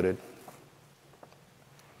included,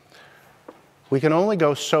 we can only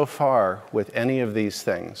go so far with any of these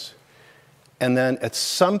things. And then at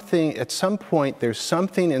some point, there's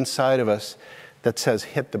something inside of us that says,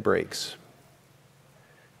 hit the brakes.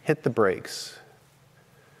 Hit the brakes.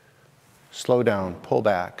 Slow down, pull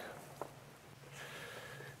back.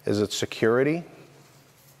 Is it security?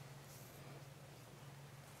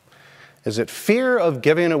 Is it fear of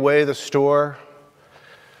giving away the store?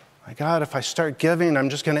 My God, if I start giving,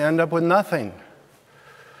 I'm just going to end up with nothing.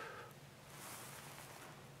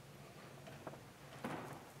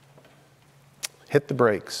 Hit the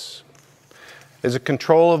brakes. Is it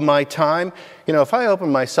control of my time? If I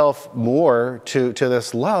open myself more to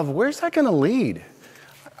this love, where's that going to lead?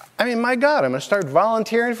 I mean, my God, I'm going to start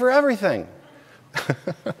volunteering for everything.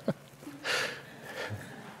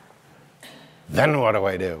 Then what do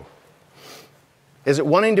I do? Is it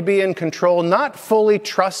wanting to be in control, not fully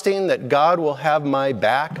trusting that God will have my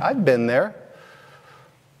back? I've been there.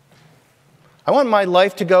 I want my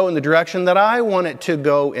life to go in the direction that I want it to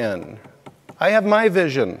go in. I have my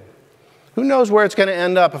vision. Who knows where it's going to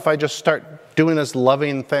end up if I just start doing this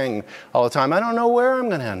loving thing all the time? I don't know where I'm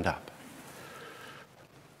going to end up.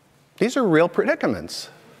 These are real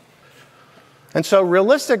predicaments. And so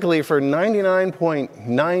realistically, for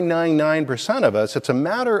 99.999% of us, it's a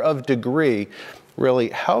matter of degree. Really,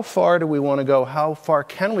 how far do we want to go? How far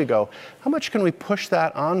can we go? How much can we push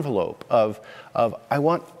that envelope of I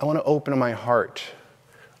want to open my heart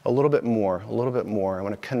a little bit more, a little bit more. I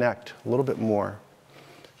want to connect a little bit more.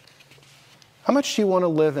 How much do you want to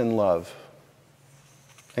live in love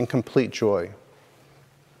and complete joy?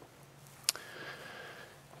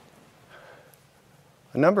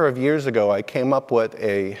 A number of years ago, I came up with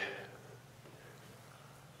a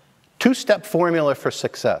two-step formula for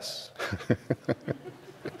success.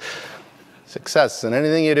 Success in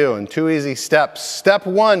anything you do in 2 easy steps. Step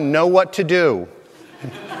 1, know what to do.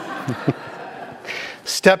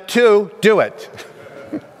 Step 2, do it.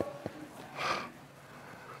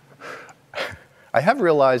 I have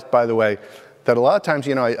realized, by the way, that a lot of times,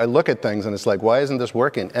 I look at things and it's like, why isn't this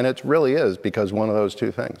working? And it really is because one of those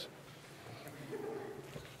two things.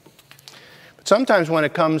 But sometimes when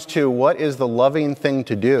it comes to what is the loving thing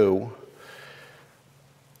to do,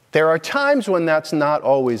 there are times when that's not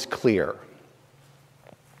always clear,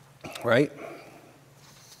 right?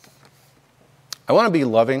 I want to be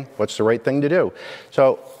loving. What's the right thing to do?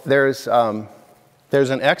 So there's an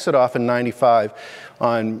exit off in 95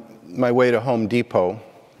 on my way to Home Depot,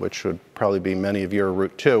 which would probably be many of your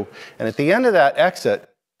route too. And at the end of that exit,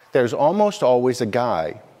 there's almost always a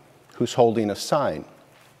guy who's holding a sign.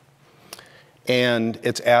 And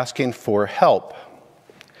it's asking for help.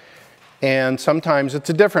 And sometimes it's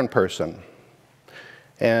a different person.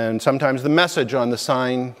 And sometimes the message on the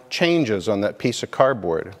sign changes on that piece of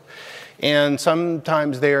cardboard. And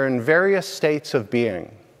sometimes they are in various states of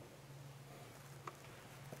being.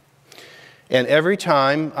 And every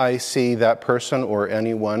time I see that person or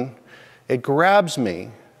anyone, it grabs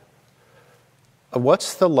me.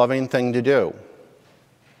 What's the loving thing to do?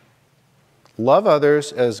 Love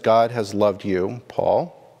others as God has loved you,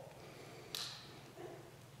 Paul.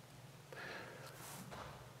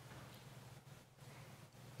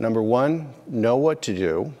 Number 1, know what to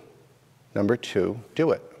do. Number 2,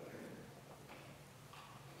 do it.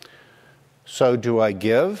 So do I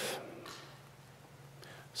give?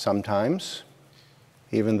 Sometimes.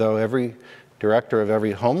 Even though every director of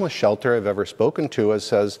every homeless shelter I've ever spoken to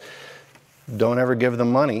says, don't ever give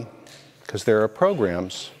them money because there are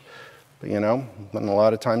programs. But and a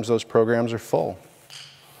lot of times those programs are full.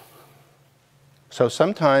 So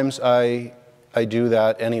sometimes I do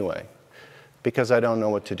that anyway because I don't know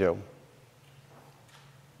what to do.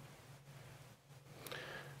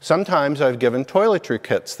 Sometimes I've given toiletry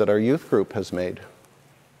kits that our youth group has made.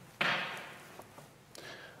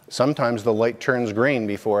 Sometimes the light turns green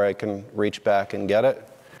before I can reach back and get it,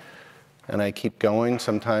 and I keep going.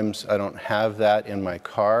 Sometimes I don't have that in my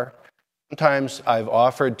car. Sometimes I've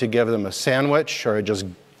offered to give them a sandwich or just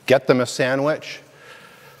get them a sandwich.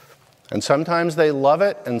 And sometimes they love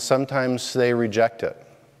it, and sometimes they reject it.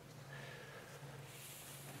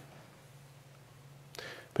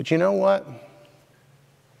 But you know what?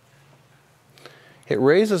 It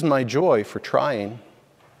raises my joy for trying,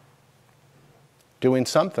 doing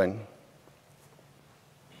something.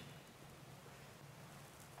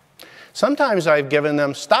 Sometimes I've given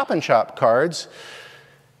them Stop and Shop cards,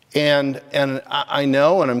 and I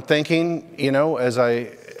know, and I'm thinking, as I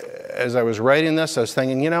was writing this, I was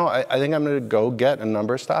thinking, I think I'm going to go get a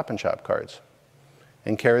number of Stop and Shop cards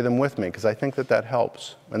and carry them with me because I think that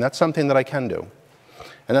helps. And that's something that I can do.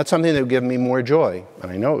 And that's something that would give me more joy. And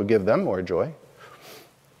I know it would give them more joy.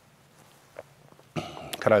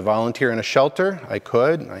 Could I volunteer in a shelter? I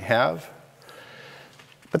could. I have.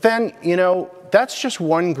 But then, that's just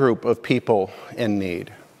one group of people in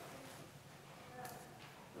need.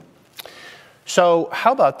 So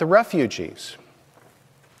how about the refugees?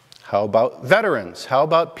 How about veterans? How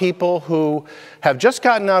about people who have just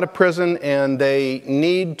gotten out of prison and they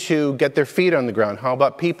need to get their feet on the ground? How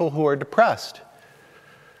about people who are depressed?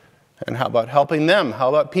 And how about helping them? How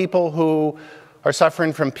about people who are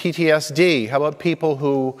suffering from PTSD? How about people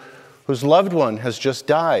whose loved one has just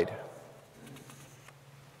died?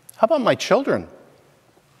 How about my children?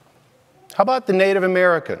 How about the Native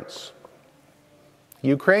Americans?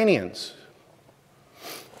 Ukrainians?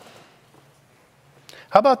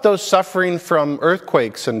 How about those suffering from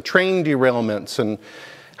earthquakes and train derailments? And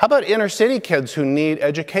how about inner city kids who need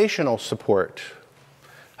educational support?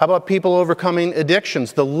 How about people overcoming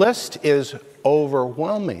addictions? The list is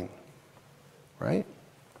overwhelming, right?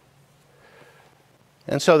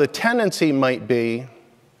 And so the tendency might be,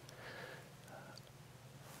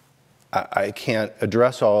 I can't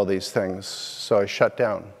address all of these things, so I shut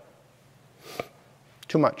down.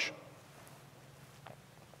 Too much.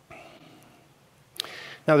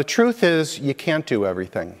 Now, the truth is, you can't do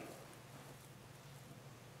everything.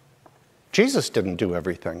 Jesus didn't do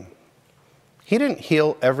everything. He didn't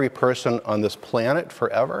heal every person on this planet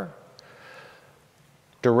forever,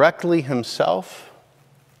 directly himself.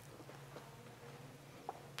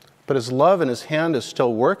 But his love and his hand is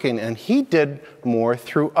still working, and he did more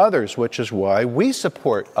through others, which is why we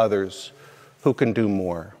support others who can do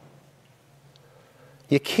more.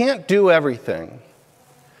 You can't do everything.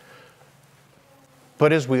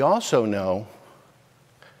 But as we also know,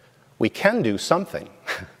 we can do something.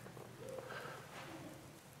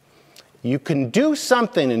 You can do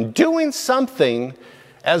something, and doing something,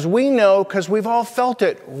 as we know, because we've all felt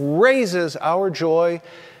it, raises our joy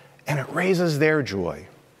and it raises their joy.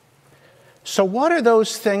 So what are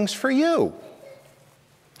those things for you?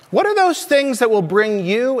 What are those things that will bring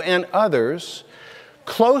you and others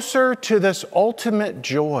closer to this ultimate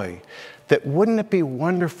joy that wouldn't it be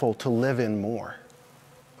wonderful to live in more?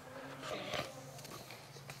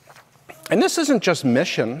 And this isn't just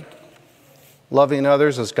mission, loving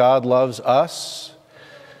others as God loves us.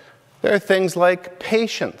 There are things like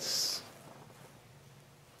patience,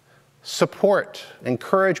 support,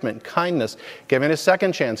 encouragement, kindness, giving a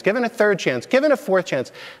second chance, giving a third chance, giving a fourth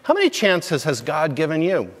chance. How many chances has God given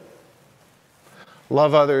you?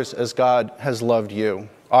 Love others as God has loved you.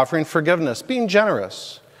 Offering forgiveness, being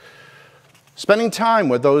generous, spending time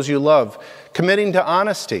with those you love, committing to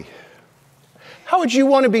honesty. How would you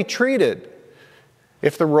want to be treated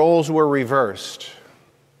if the roles were reversed?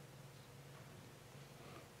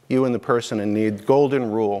 You and the person in need,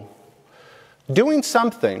 golden rule. Doing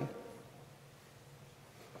something,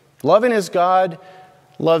 loving as God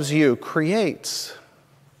loves you, creates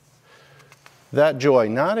that joy.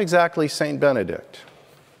 Not exactly St. Benedict.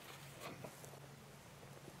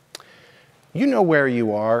 You know where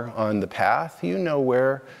you are on the path. You know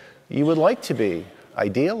where you would like to be,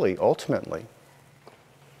 ideally, ultimately.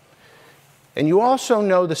 And you also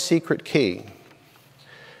know the secret key.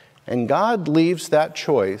 And God leaves that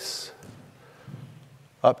choice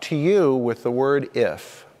up to you with the word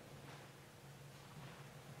if.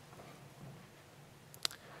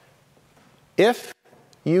 If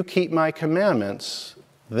you keep my commandments,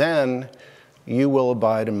 then you will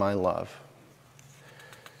abide in my love.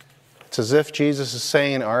 It's as if Jesus is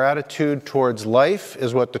saying our attitude towards life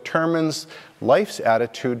is what determines life's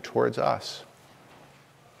attitude towards us.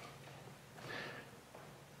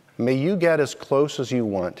 May you get as close as you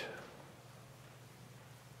want.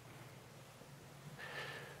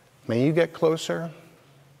 May you get closer.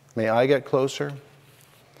 May I get closer.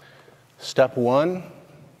 Step 1,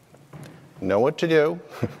 know what to do.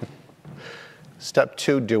 Step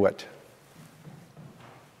 2, do it.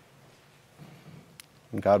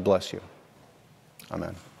 And God bless you.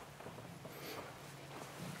 Amen.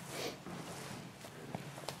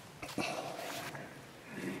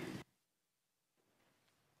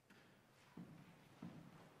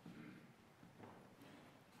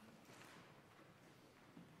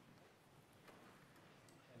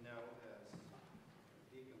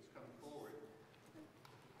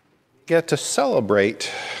 Get to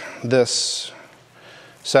celebrate this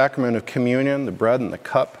sacrament of communion, the bread and the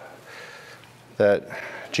cup that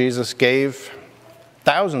Jesus gave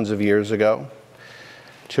thousands of years ago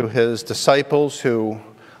to his disciples who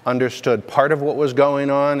understood part of what was going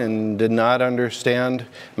on and did not understand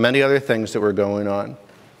many other things that were going on.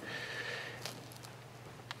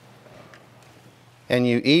 And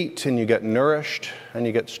you eat and you get nourished and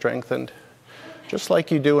you get strengthened. Just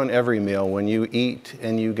like you do in every meal, when you eat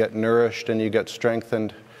and you get nourished and you get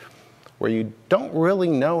strengthened, where you don't really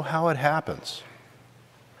know how it happens,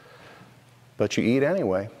 but you eat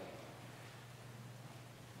anyway.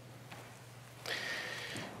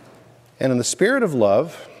 And in the spirit of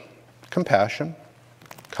love, compassion,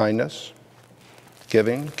 kindness,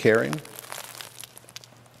 giving, caring,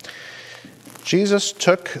 Jesus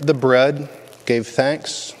took the bread, gave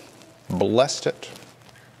thanks, blessed it,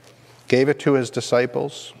 gave it to his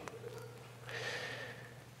disciples,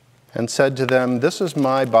 and said to them, "This is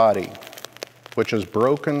my body, which is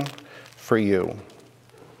broken for you.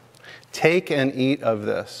 Take and eat of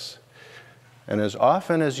this, and as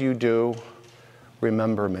often as you do,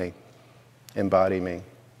 remember me, embody me."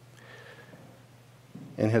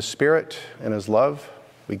 In his spirit and his love,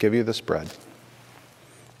 we give you this bread.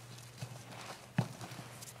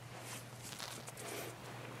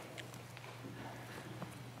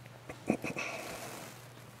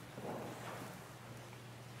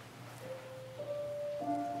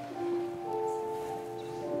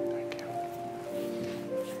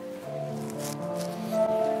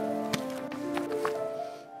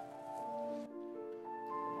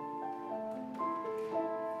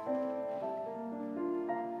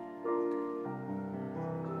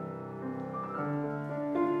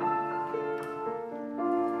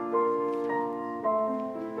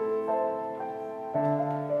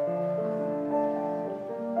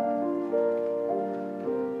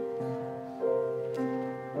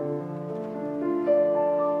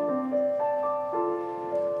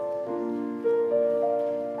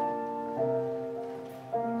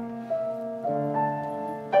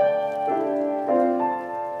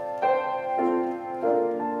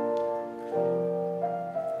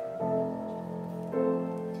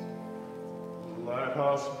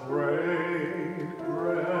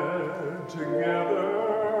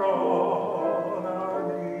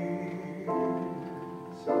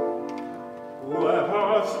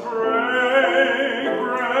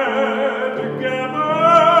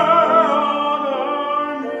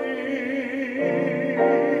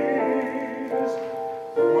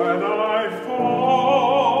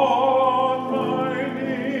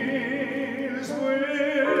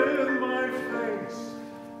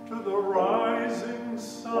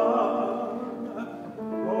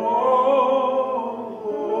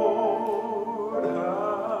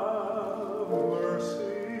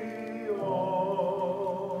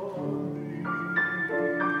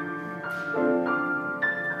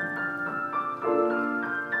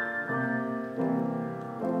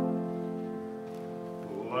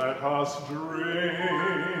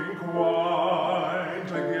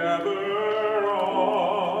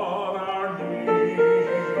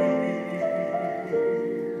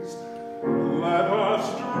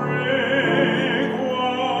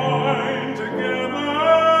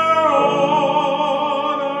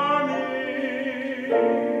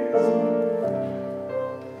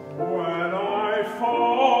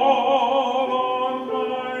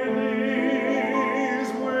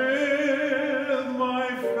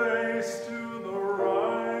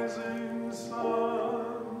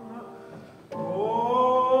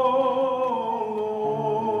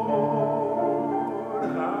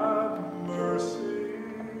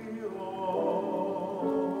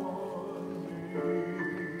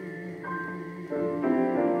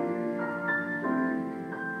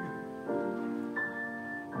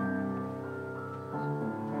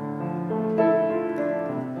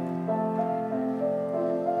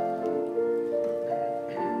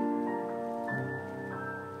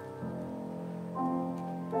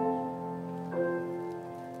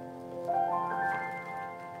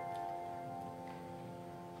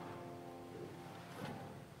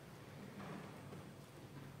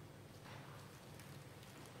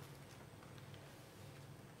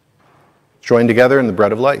 join together in the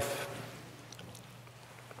bread of life.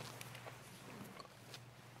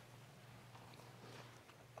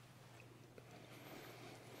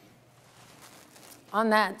 On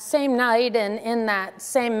that same night and in that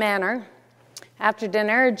same manner, after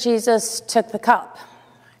dinner, Jesus took the cup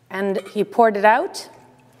and he poured it out.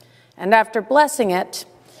 And after blessing it,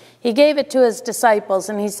 he gave it to his disciples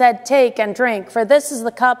and he said, "Take and drink, for this is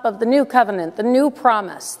the cup of the new covenant, the new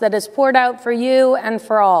promise that is poured out for you and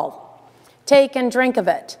for all. Take and drink of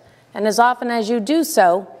it. And as often as you do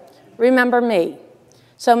so, remember me."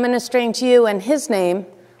 So ministering to you in his name,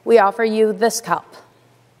 we offer you this cup.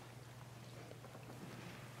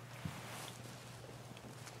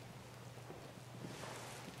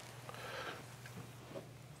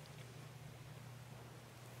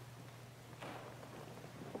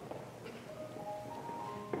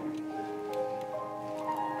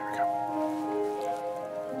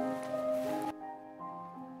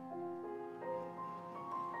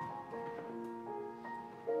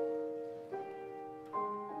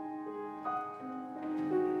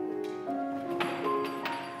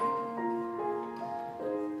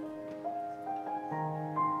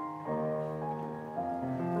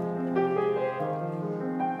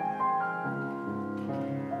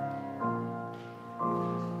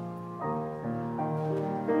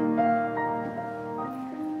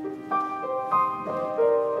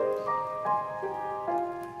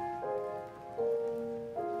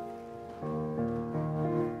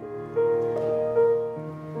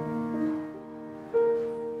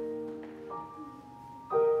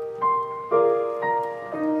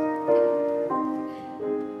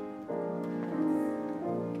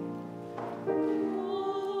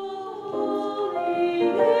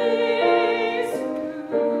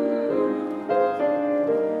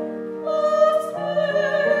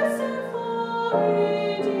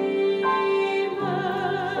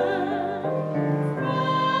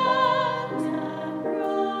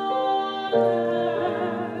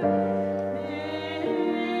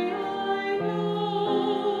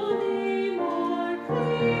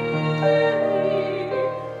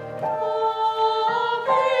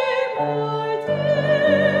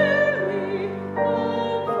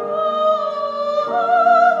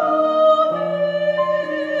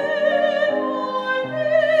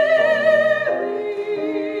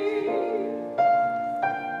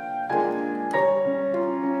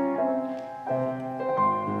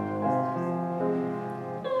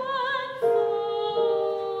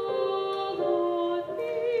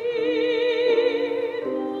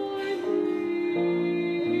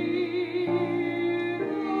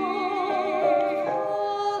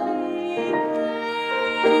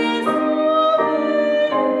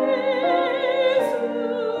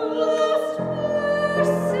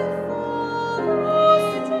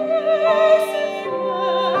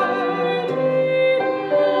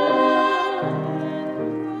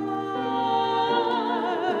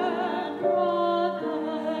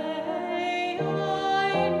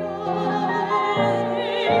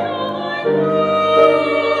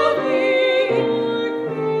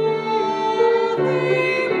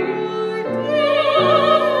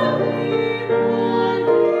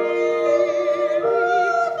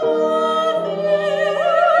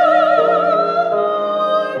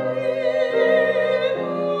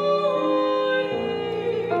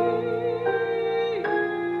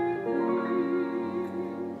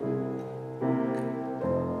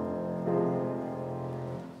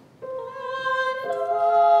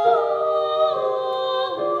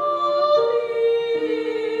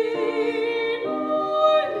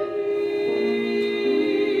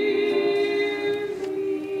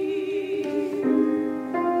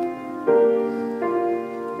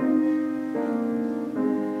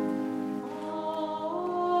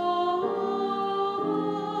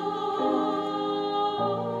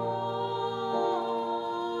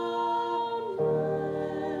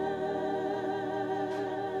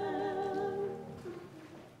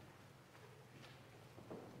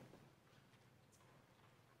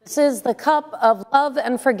 This is the cup of love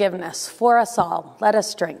and forgiveness for us all. Let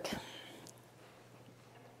us drink.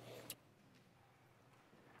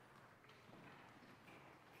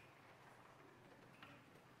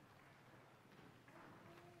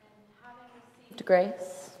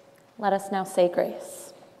 Grace, let us now say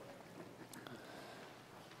grace.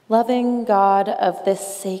 Loving God of this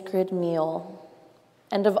sacred meal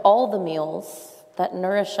and of all the meals that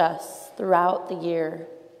nourish us throughout the year,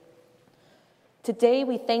 today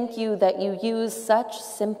we thank you that you use such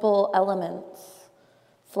simple elements,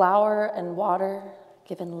 flour and water,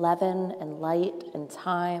 given leaven and light and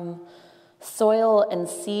time, soil and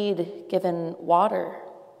seed given water,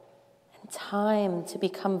 and time to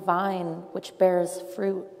become vine which bears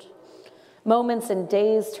fruit. Moments and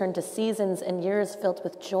days turn to seasons and years filled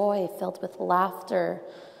with joy, filled with laughter.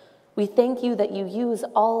 We thank you that you use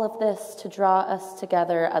all of this to draw us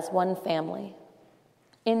together as one family,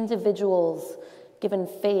 individuals given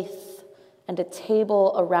faith and a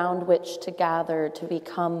table around which to gather to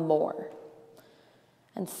become more.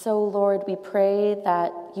 And so, Lord, we pray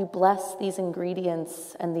that you bless these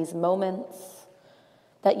ingredients and these moments,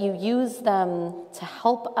 that you use them to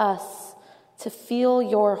help us to feel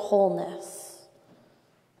your wholeness,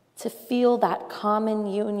 to feel that common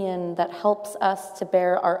union that helps us to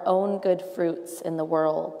bear our own good fruits in the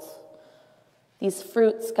world. These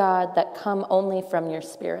fruits, God, that come only from your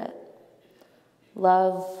Spirit.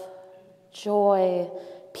 Love, joy,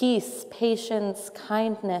 peace, patience,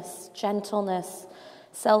 kindness, gentleness,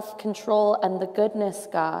 self-control, and the goodness,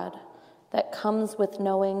 God, that comes with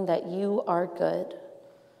knowing that you are good,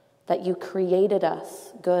 that you created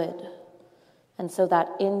us good, and so that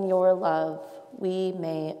in your love we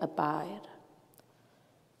may abide.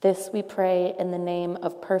 This we pray in the name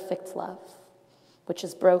of perfect love, which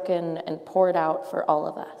is broken and poured out for all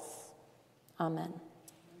of us. Amen.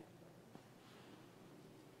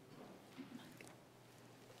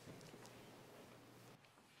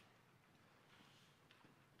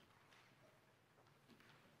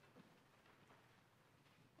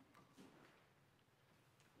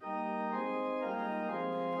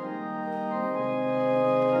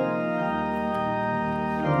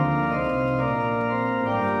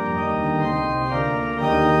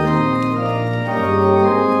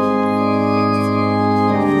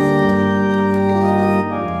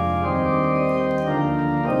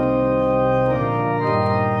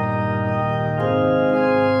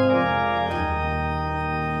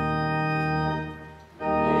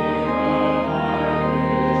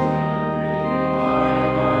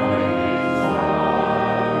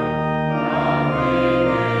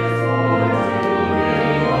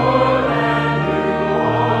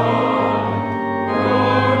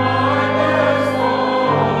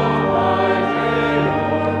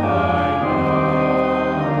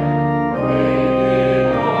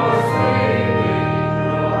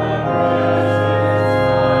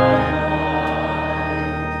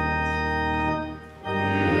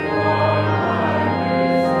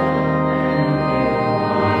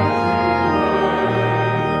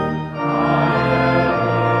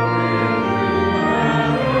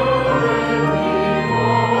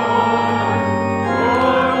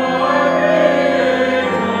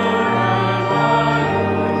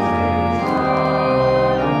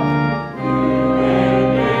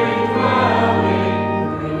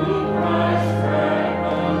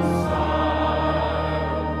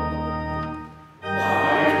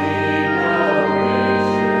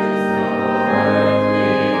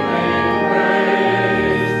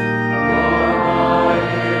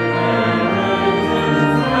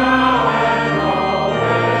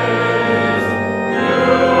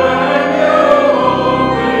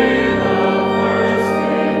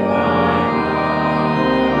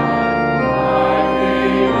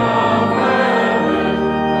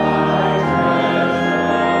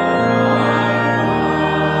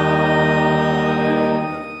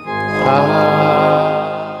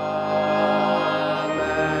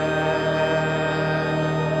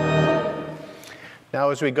 Now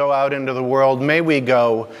as we go out into the world, may we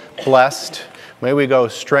go blessed, may we go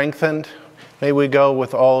strengthened, may we go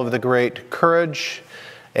with all of the great courage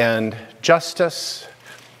and justice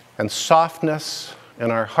and softness in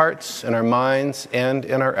our hearts, in our minds, and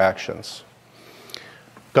in our actions.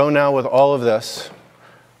 Go now with all of this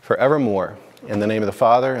forevermore. In the name of the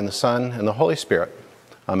Father, and the Son, and the Holy Spirit.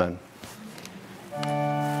 Amen.